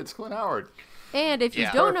shit, it's Clint Howard. And if you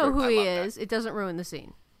don't know who he is, it doesn't ruin the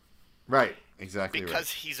scene. Right. Exactly.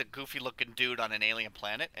 Because he's a goofy-looking dude on an alien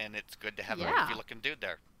planet, and it's good to have a goofy-looking dude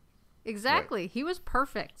there. Exactly. Right. He was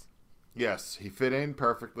perfect. Yes, he fit in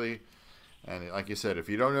perfectly. And like you said, if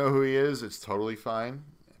you don't know who he is, it's totally fine.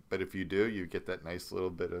 But if you do, you get that nice little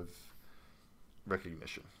bit of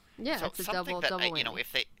recognition. Yeah, so it's a double win.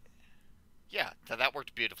 So that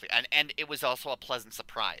worked beautifully, and it was also a pleasant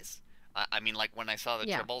surprise. I mean, like when I saw the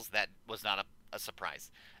Tribbles, that was not a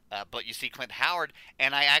surprise. But you see Clint Howard,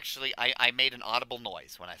 and I made an audible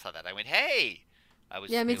noise when I saw that. I went, "Hey!"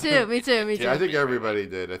 Me too. Yeah, I think everybody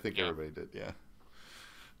did. Yeah.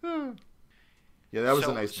 Yeah, that was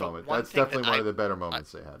a nice moment. That's definitely one of the better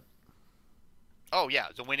moments they had. Oh yeah,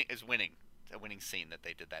 it's a winning scene that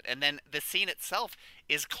they did that. And then the scene itself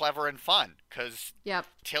is clever and fun because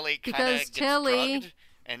Tilly kind of gets drugged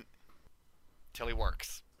and Tilly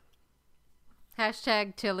works.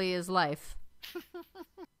 # Tilly is life.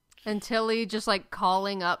 And Tilly just like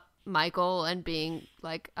calling up Michael and being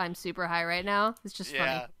like, I'm super high right now. It's just funny.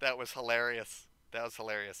 Yeah, that was hilarious.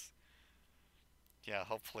 Yeah,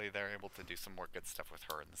 hopefully they're able to do some more good stuff with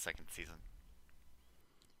her in the second season.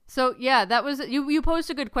 So, yeah, that was... You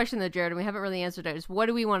posed a good question, though, Jared, and we haven't really answered it. Is what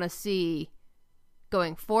do we want to see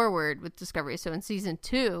going forward with Discovery? So, in Season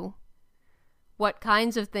 2, what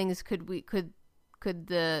kinds of things could the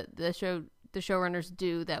showrunners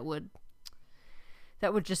do that would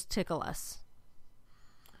just tickle us?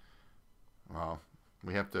 Well,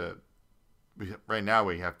 right now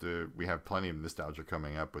we have plenty of nostalgia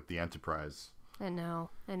coming up with the Enterprise. I know,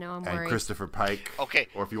 I'm and worried. Christopher Pike. Okay.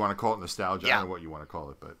 Or if you want to call it nostalgia, I don't know what you want to call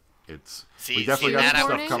it, but it's... we definitely got some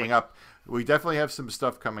stuff coming up. We definitely have some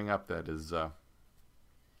stuff coming up that is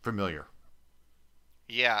familiar.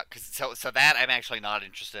 Yeah, so that I'm actually not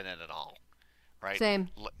interested in at all. Right? Same.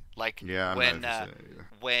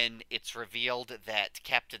 When it's revealed that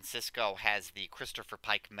Captain Sisko has the Christopher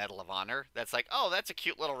Pike Medal of Honor, that's like, oh, that's a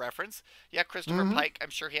cute little reference. Yeah, Christopher Pike, I'm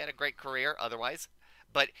sure he had a great career otherwise.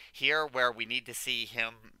 But here, where we need to see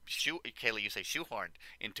him, Kaylee, you say shoehorned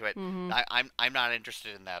into it. I'm not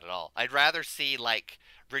interested in that at all. I'd rather see like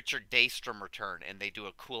Richard Daystrom return, and they do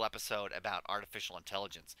a cool episode about artificial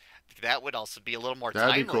intelligence. That would also be a little more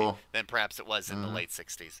timely than perhaps it was in the late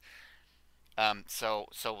 '60s. So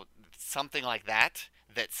something like that's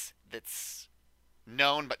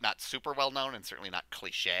known but not super well known, and certainly not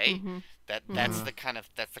cliche. That's the kind of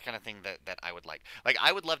thing that I would like. Like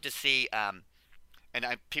I would love to see.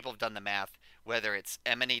 People have done the math, whether it's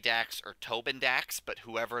Emily Dax or Tobin Dax, but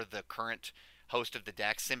whoever the current host of the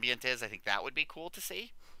Dax symbiont is, I think that would be cool to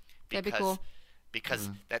see. That'd be cool. because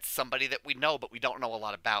that's somebody that we know, but we don't know a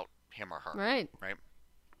lot about him or her. Right. Right.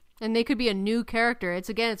 And they could be a new character.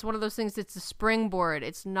 It's one of those things that's a springboard.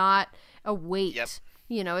 It's not a weight. Yep.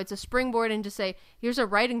 It's a springboard and to say, here's a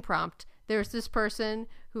writing prompt. There's this person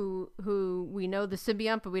who we know the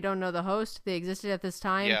symbiont, but we don't know the host. They existed at this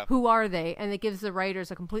time. Yeah. Who are they? And it gives the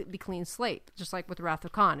writers a completely clean slate, just like with Wrath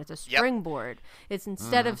of Khan. It's a springboard. Yep. It's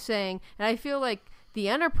instead of saying, and I feel like the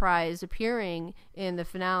Enterprise appearing in the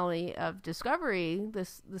finale of Discovery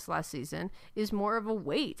this last season is more of a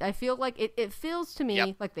weight. I feel like it feels to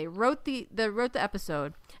me like they wrote the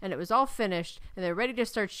episode and it was all finished and they're ready to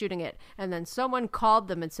start shooting it, and then someone called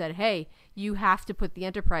them and said, "Hey, you have to put the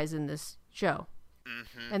Enterprise in this show."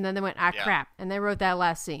 Mm-hmm. And then they went, crap, and they wrote that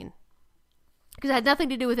last scene because it had nothing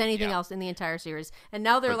to do with anything else in the entire series, and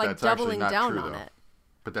now they're like doubling down on it.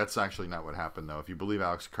 But that's actually not what happened, though. If you believe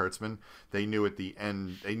Alex Kurtzman, they knew at the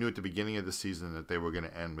end, they knew at the beginning of the season that they were going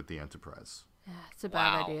to end with the Enterprise. Yeah, it's a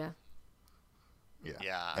bad idea.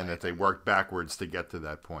 Yeah. And that they worked backwards to get to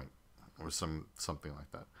that point, or something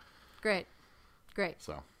like that. Great.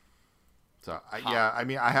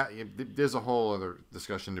 There's a whole other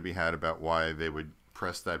discussion to be had about why they would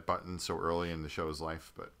press that button so early in the show's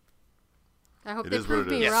life, but I hope they prove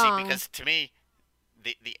me wrong. See, because to me,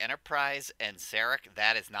 the Enterprise and Sarek,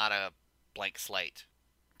 that is not a blank slate.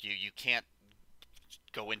 You can't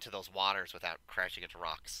go into those waters without crashing into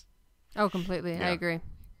rocks. Oh, completely. Yeah. I agree.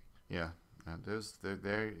 Yeah.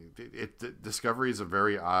 Discovery is a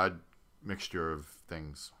very odd mixture of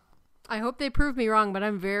things. I hope they prove me wrong, but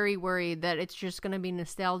I'm very worried that it's just going to be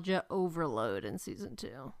nostalgia overload in season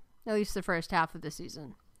 2. At least the first half of the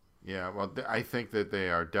season. Yeah, well, I think that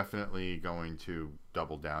they are definitely going to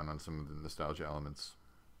double down on some of the nostalgia elements.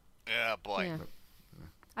 Yeah, boy. Yeah.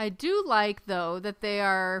 I do like, though, that they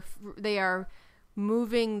are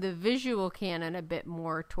moving the visual canon a bit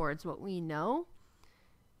more towards what we know.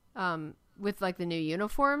 With like the new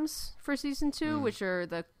uniforms for season 2, which are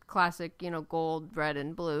the classic, gold, red,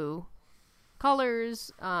 and blue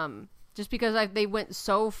colors. Just because they went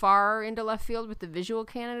so far into left field with the visual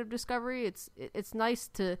canon of Discovery, it's nice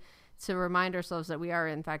to remind ourselves that we are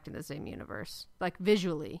in fact in the same universe, like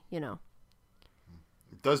visually,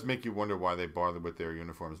 It does make you wonder why they bothered with their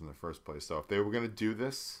uniforms in the first place. So if they were going to do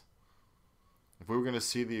this, if we were going to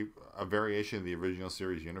see a variation of the original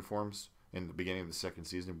series uniforms in the beginning of the second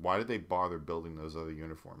season, why did they bother building those other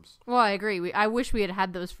uniforms? Well, I agree. I wish we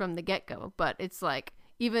had those from the get-go, but it's like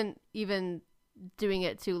even doing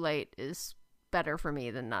it too late is better for me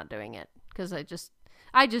than not doing it, because I just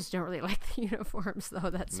don't really like the uniforms, though.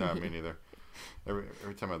 Me neither.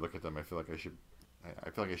 Every time I look at them, I feel like I should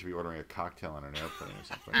be ordering a cocktail on an airplane or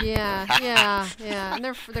something. Yeah, and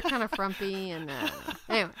they're kind of frumpy, and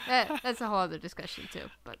anyway, that's a whole other discussion too.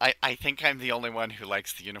 But I think I'm the only one who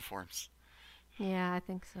likes the uniforms. Yeah, I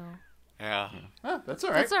think so. Yeah. Oh, that's all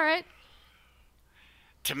right. That's all right.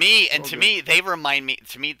 To me, they remind me.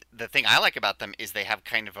 To me, the thing I like about them is they have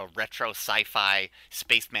kind of a retro sci-fi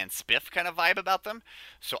spaceman spiff kind of vibe about them.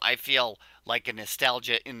 So I feel like a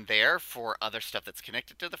nostalgia in there for other stuff that's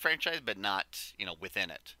connected to the franchise, but not,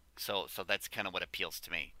 within it. So that's kind of what appeals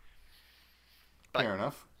to me. But, fair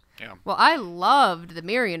enough. Yeah. Well, I loved the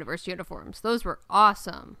Mirror Universe uniforms. Those were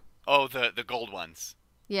awesome. Oh, the gold ones.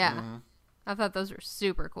 Yeah. Mm-hmm. I thought those were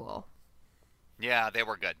super cool. Yeah, they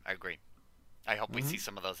were good. I agree. I hope we see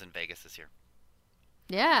some of those in Vegas this year.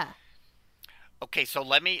 Yeah. Okay, so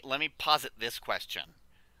let me posit this question.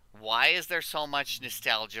 Why is there so much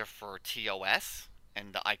nostalgia for TOS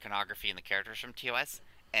and the iconography and the characters from TOS,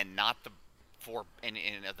 and not the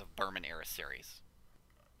Berman era series?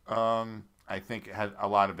 I think a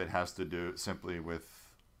lot of it has to do simply with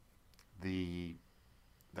the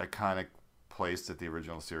iconic place that the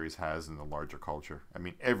original series has in the larger culture. I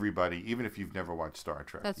mean, everybody, even if you've never watched Star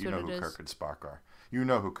Trek, you know who Kirk and Spock are. You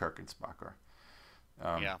know who Kirk and Spock are.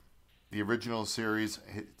 Yeah. The original series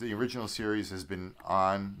has been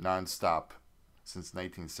on nonstop since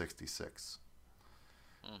 1966.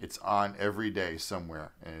 It's on every day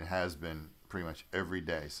somewhere, and it has been pretty much every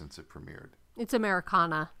day since it premiered. It's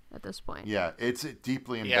Americana at this point. Yeah, it's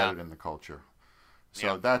deeply embedded in the culture.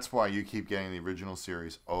 So that's why you keep getting the original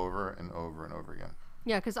series over and over and over again.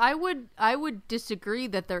 Yeah, because I would disagree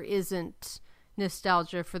that there isn't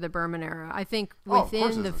nostalgia for the Berman era. I think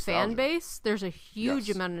within the fan base, there's a huge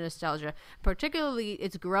amount of nostalgia. Particularly,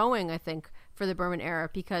 it's growing, I think, for the Berman era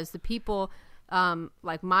because the people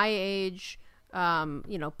like my age,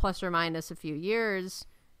 plus or minus a few years,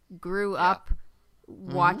 grew up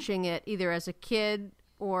watching it either as a kid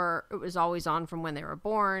or it was always on from when they were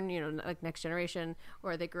born, like Next Generation,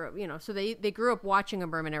 or they grew up, so they grew up watching a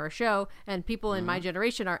Berman era show, and people in my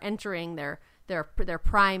generation are entering their their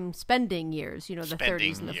prime spending years, the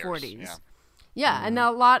Spending 30s and the years, 40s. Yeah, and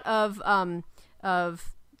a lot of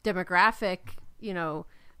demographic,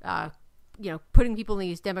 putting people in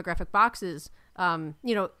these demographic boxes,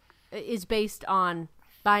 is based on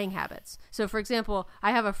buying habits. So, for example,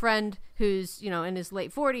 I have a friend who's, in his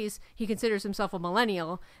late 40s. He considers himself a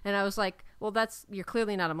millennial. And I was like, well, you're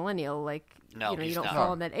clearly not a millennial. Like, No, you he's don't not.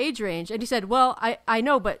 fall in that age range. And he said, well, I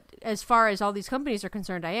know, but as far as all these companies are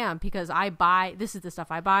concerned, I am, because this is the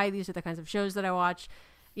stuff I buy. These are the kinds of shows that I watch.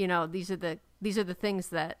 These are the things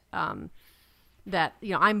that,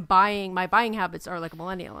 I'm buying. My buying habits are like a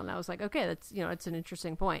millennial. And I was like, okay, that's, it's an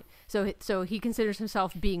interesting point. So he considers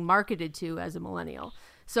himself being marketed to as a millennial.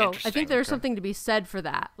 So I think there's something to be said for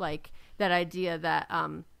that, like that idea that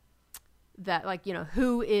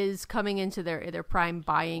who is coming into their prime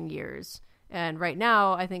buying years. And right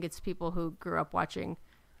now, I think it's people who grew up watching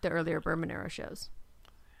the earlier Berman era shows.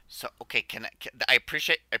 So, okay, I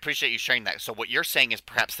appreciate you sharing that. So what you're saying is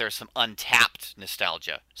perhaps there's some untapped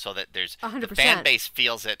nostalgia, so that there's 100%. The fan base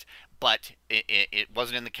feels it, but it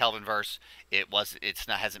wasn't in the Kelvinverse.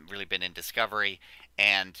 Hasn't really been in Discovery,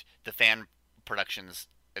 and the fan productions,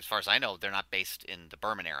 as far as I know, they're not based in the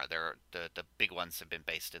Berman era. The big ones have been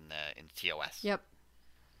based in TOS. Yep.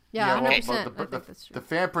 Yeah, 100%. I think that's true. The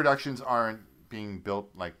fan productions aren't being built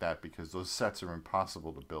like that because those sets are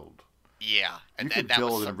impossible to build. Yeah, You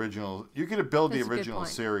could build the original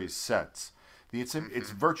series sets. It's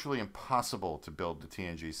virtually impossible to build the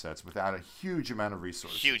TNG sets without a huge amount of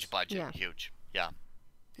resources. Huge budget, huge. Yeah.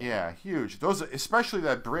 Yeah, huge. Those, especially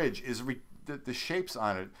that bridge, is the shapes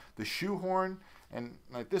on it, the shoehorn, and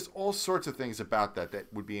like there's all sorts of things about that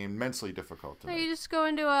would be immensely difficult to make. You just go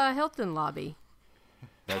into a Hilton lobby.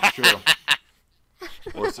 That's true.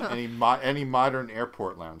 Or any modern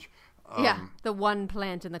airport lounge. The one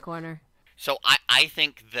plant in the corner. So I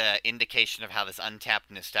think the indication of how this untapped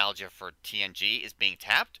nostalgia for TNG is being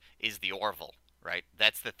tapped is the Orville, right?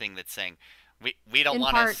 That's the thing that's saying we don't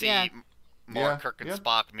want to see more Kirk and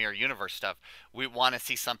Spock Mirror Universe stuff. We want to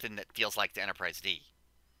see something that feels like the Enterprise D.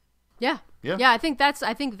 Yeah. I think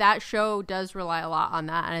that show does rely a lot on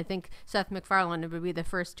that, and I think Seth MacFarlane would be the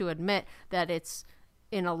first to admit that it's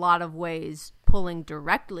in a lot of ways pulling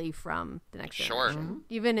directly from the Next Generation,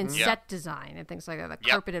 even in set design and things like that, the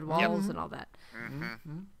carpeted walls and all that.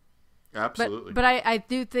 Mm-hmm. Absolutely. But I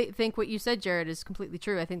do think what you said, Jared, is completely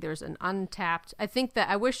true. I think there's an untapped. I think that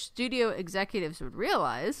I wish studio executives would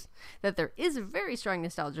realize that there is a very strong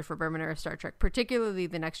nostalgia for Berman era Star Trek, particularly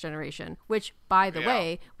the Next Generation, which, by the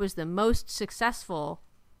way, was the most successful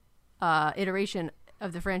iteration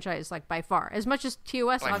of the franchise, like by far. As much as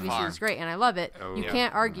TOS obviously is great and I love it, you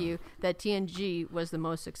can't argue that TNG was the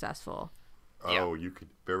most successful. You could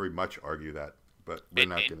very much argue that, but we're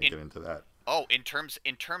not going to get into that. Oh, in terms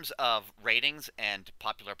of ratings and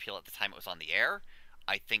popular appeal at the time it was on the air,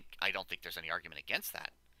 I don't think there's any argument against that.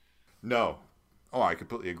 No. Oh, I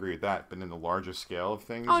completely agree with that. But in the larger scale of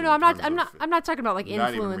things, I'm not talking about like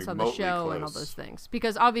influence on the show and all those things,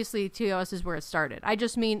 because obviously TOS is where it started. I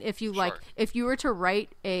just mean if you if you were to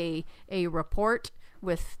write a report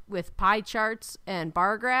with pie charts and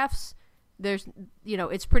bar graphs, there's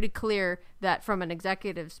it's pretty clear that from an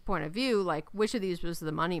executive's point of view, like which of these was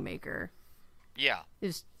the moneymaker. Yeah.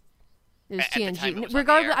 Is At TNG.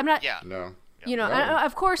 Regardless, I'm not. Yeah. No.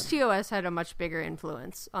 Of course, TOS had a much bigger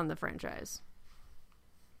influence on the franchise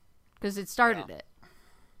because it started it.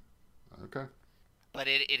 Okay. But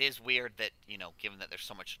it is weird that given that there's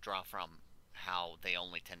so much to draw from, how they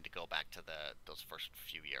only tend to go back to those first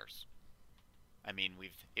few years. I mean,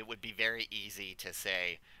 it would be very easy to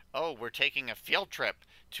say, oh, we're taking a field trip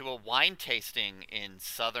to a wine tasting in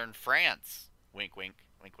southern France. Wink, wink,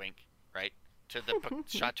 wink, wink. Right. To the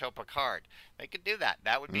Chateau Picard. They could do that.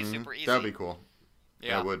 That would be super easy. That'd be cool.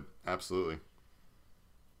 Yeah. That would. Absolutely.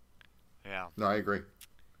 Yeah. No, I agree.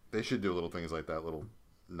 They should do little things like that, little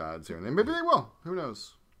nods here and there. Maybe they will. Who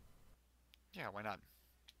knows? Yeah, why not?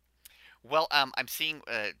 Well, I'm seeing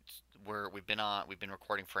we've been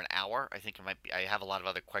recording for an hour. I think I have a lot of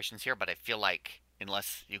other questions here, but I feel like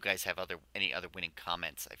unless you guys have any other winning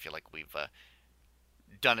comments, I feel like we've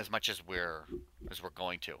done as much as we're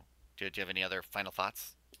going to. Do you have any other final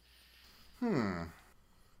thoughts?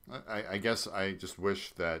 I guess I just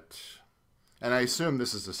wish that, and I assume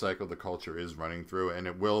this is the cycle the culture is running through, and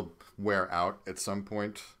it will wear out at some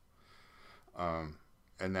point,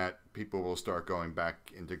 and that people will start going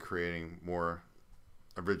back into creating more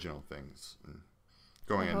original things and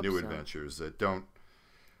going on new adventures that don't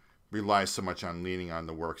rely so much on leaning on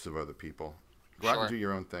the works of other people. Go out and do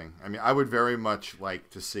your own thing. I mean, I would very much like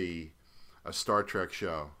to see a Star Trek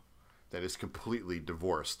show that is completely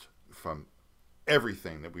divorced from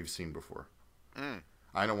everything that we've seen before.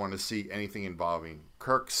 I don't want to see anything involving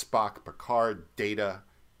Kirk, Spock, Picard, Data.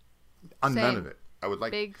 None of it. I would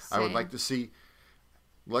like to see.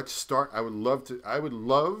 Let's start. I would love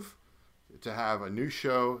to have a new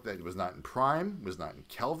show that was not in Prime, was not in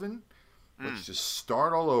Kelvin. Let's just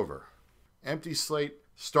start all over. Empty slate.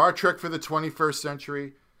 Star Trek for the 21st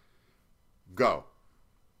century. Go.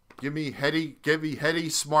 Give me heady,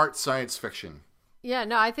 smart science fiction. Yeah,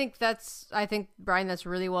 no, I think Brian, that's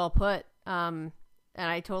really well put. And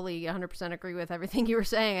I totally 100% agree with everything you were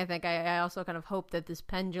saying. I think I also kind of hope that this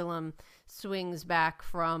pendulum swings back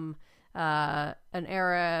from an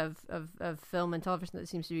era of film and television that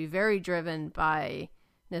seems to be very driven by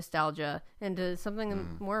nostalgia into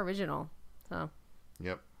something more original. So.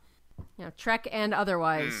 Yep. You know, Trek and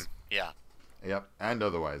otherwise. Yeah. Yep, and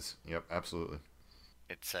otherwise. Yep, absolutely.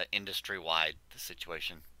 It's industry-wide, the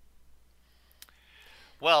situation.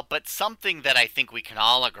 Well, but something that I think we can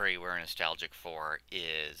all agree we're nostalgic for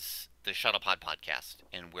is the Shuttlepod podcast,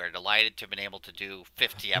 and we're delighted to have been able to do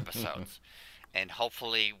 50 episodes. And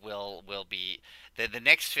hopefully we'll be the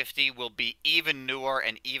next 50 will be even newer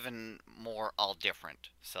and even more all different,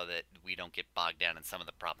 so that we don't get bogged down in some of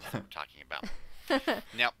the problems that we're talking about.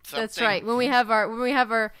 Now, that's right. When we have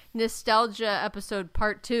our nostalgia episode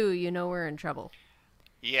part 2, you know we're in trouble.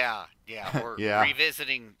 Yeah, we're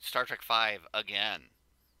revisiting Star Trek V again.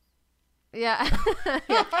 Yeah.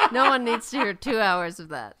 No one needs to hear 2 hours of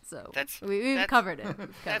that. So we've covered it.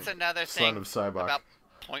 That's another thing Son of Sybok. About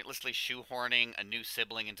pointlessly shoehorning a new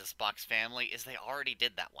sibling into Spock's family is they already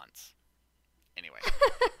did that once. Anyway.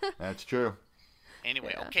 That's true.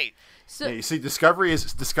 Anyway, okay. So you see, Discovery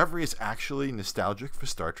is actually nostalgic for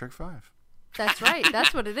Star Trek V. That's right.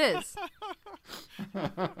 That's what it is.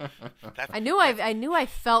 I knew I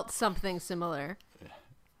felt something similar.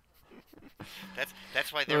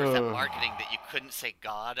 That's why there was that marketing that you couldn't say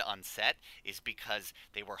God on set, is because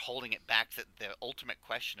they were holding it back. That the ultimate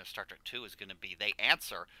question of Star Trek II is going to be, they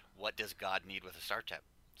answer, what does God need with a starship?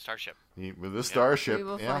 With a starship. We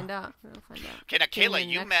will find out. Okay, now Kayla,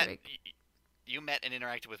 you met and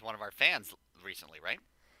interacted with one of our fans recently, right?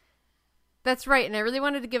 That's right, and I really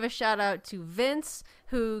wanted to give a shout out to Vince,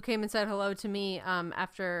 who came and said hello to me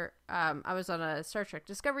after I was on a Star Trek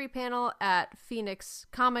Discovery panel at Phoenix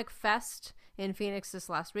Comic Fest in Phoenix this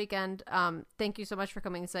last weekend. Thank you so much for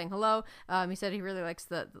coming and saying hello. He said he really likes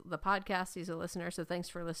the podcast. He's a listener, so thanks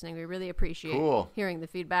for listening. We really appreciate hearing the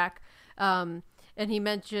feedback. And he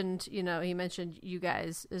mentioned you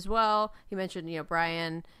guys as well. He mentioned,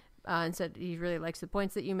 Brian. And said he really likes the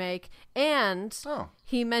points that you make, and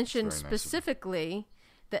he mentioned specifically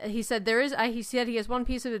that he said he said he has one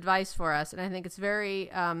piece of advice for us, and I think it's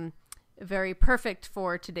very very perfect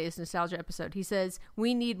for today's nostalgia episode. He says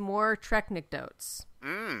we need more Treknikdotes.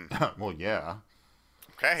 Well, yeah.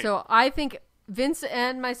 Okay. So I think Vince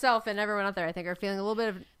and myself and everyone out there, I think, are feeling a little bit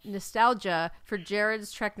of nostalgia for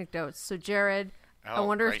Jared's Treknikdotes. So Jared, I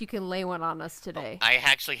wonder if you can lay one on us today. I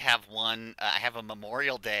actually have one. I have a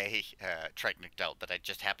Memorial Day Treknikdote that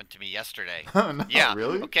just happened to me yesterday. No, yeah.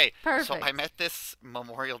 Really? Okay. Perfect. So I'm at this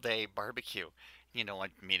Memorial Day barbecue. I'm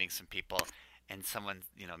meeting some people, and someone,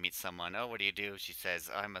 meets someone. Oh, what do you do? She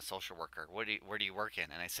says, I'm a social worker. Where do you work in?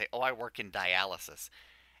 And I say, oh, I work in dialysis.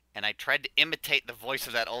 And I tried to imitate the voice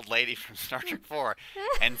of that old lady from Star Trek 4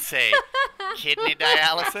 and say, kidney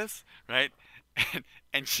dialysis, right?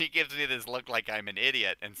 And she gives me this look like I'm an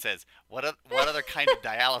idiot and says, what other kind of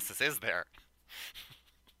dialysis is there?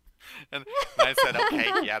 And I said,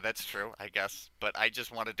 okay, yeah, that's true, I guess. But I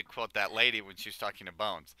just wanted to quote that lady when she was talking to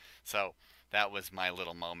Bones. So that was my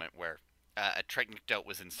little moment where a Treknikdote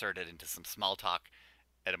was inserted into some small talk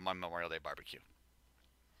at a Memorial Day barbecue.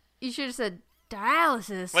 You should have said,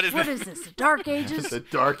 dialysis? What is this, the Dark Ages? The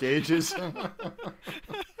Dark Ages?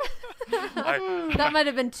 That might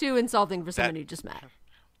have been too insulting for someone you just met.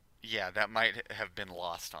 Yeah, that might have been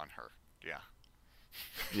lost on her. Yeah.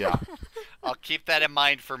 Yeah. I'll keep that in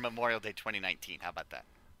mind for Memorial Day 2019. How about that?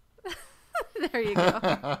 There you go.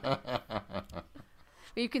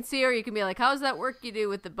 You can see her. You can be like, how's that work you do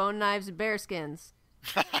with the bone knives and bear skins?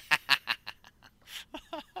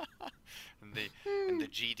 and the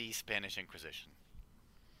GD Spanish Inquisition.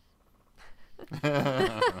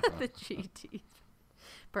 The GD.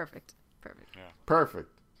 Perfect. Yeah. Perfect.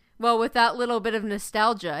 Well, with that little bit of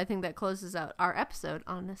nostalgia, I think that closes out our episode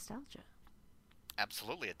on nostalgia.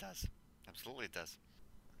 Absolutely it does.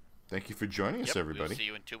 Thank you for joining us, everybody. We'll see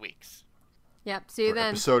you in 2 weeks. Yep, see you then.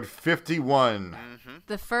 Episode 51. Mm-hmm.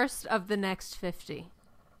 The first of the next 50.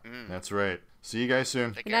 That's right. See you guys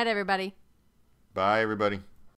soon. Good night, everybody. Bye, everybody.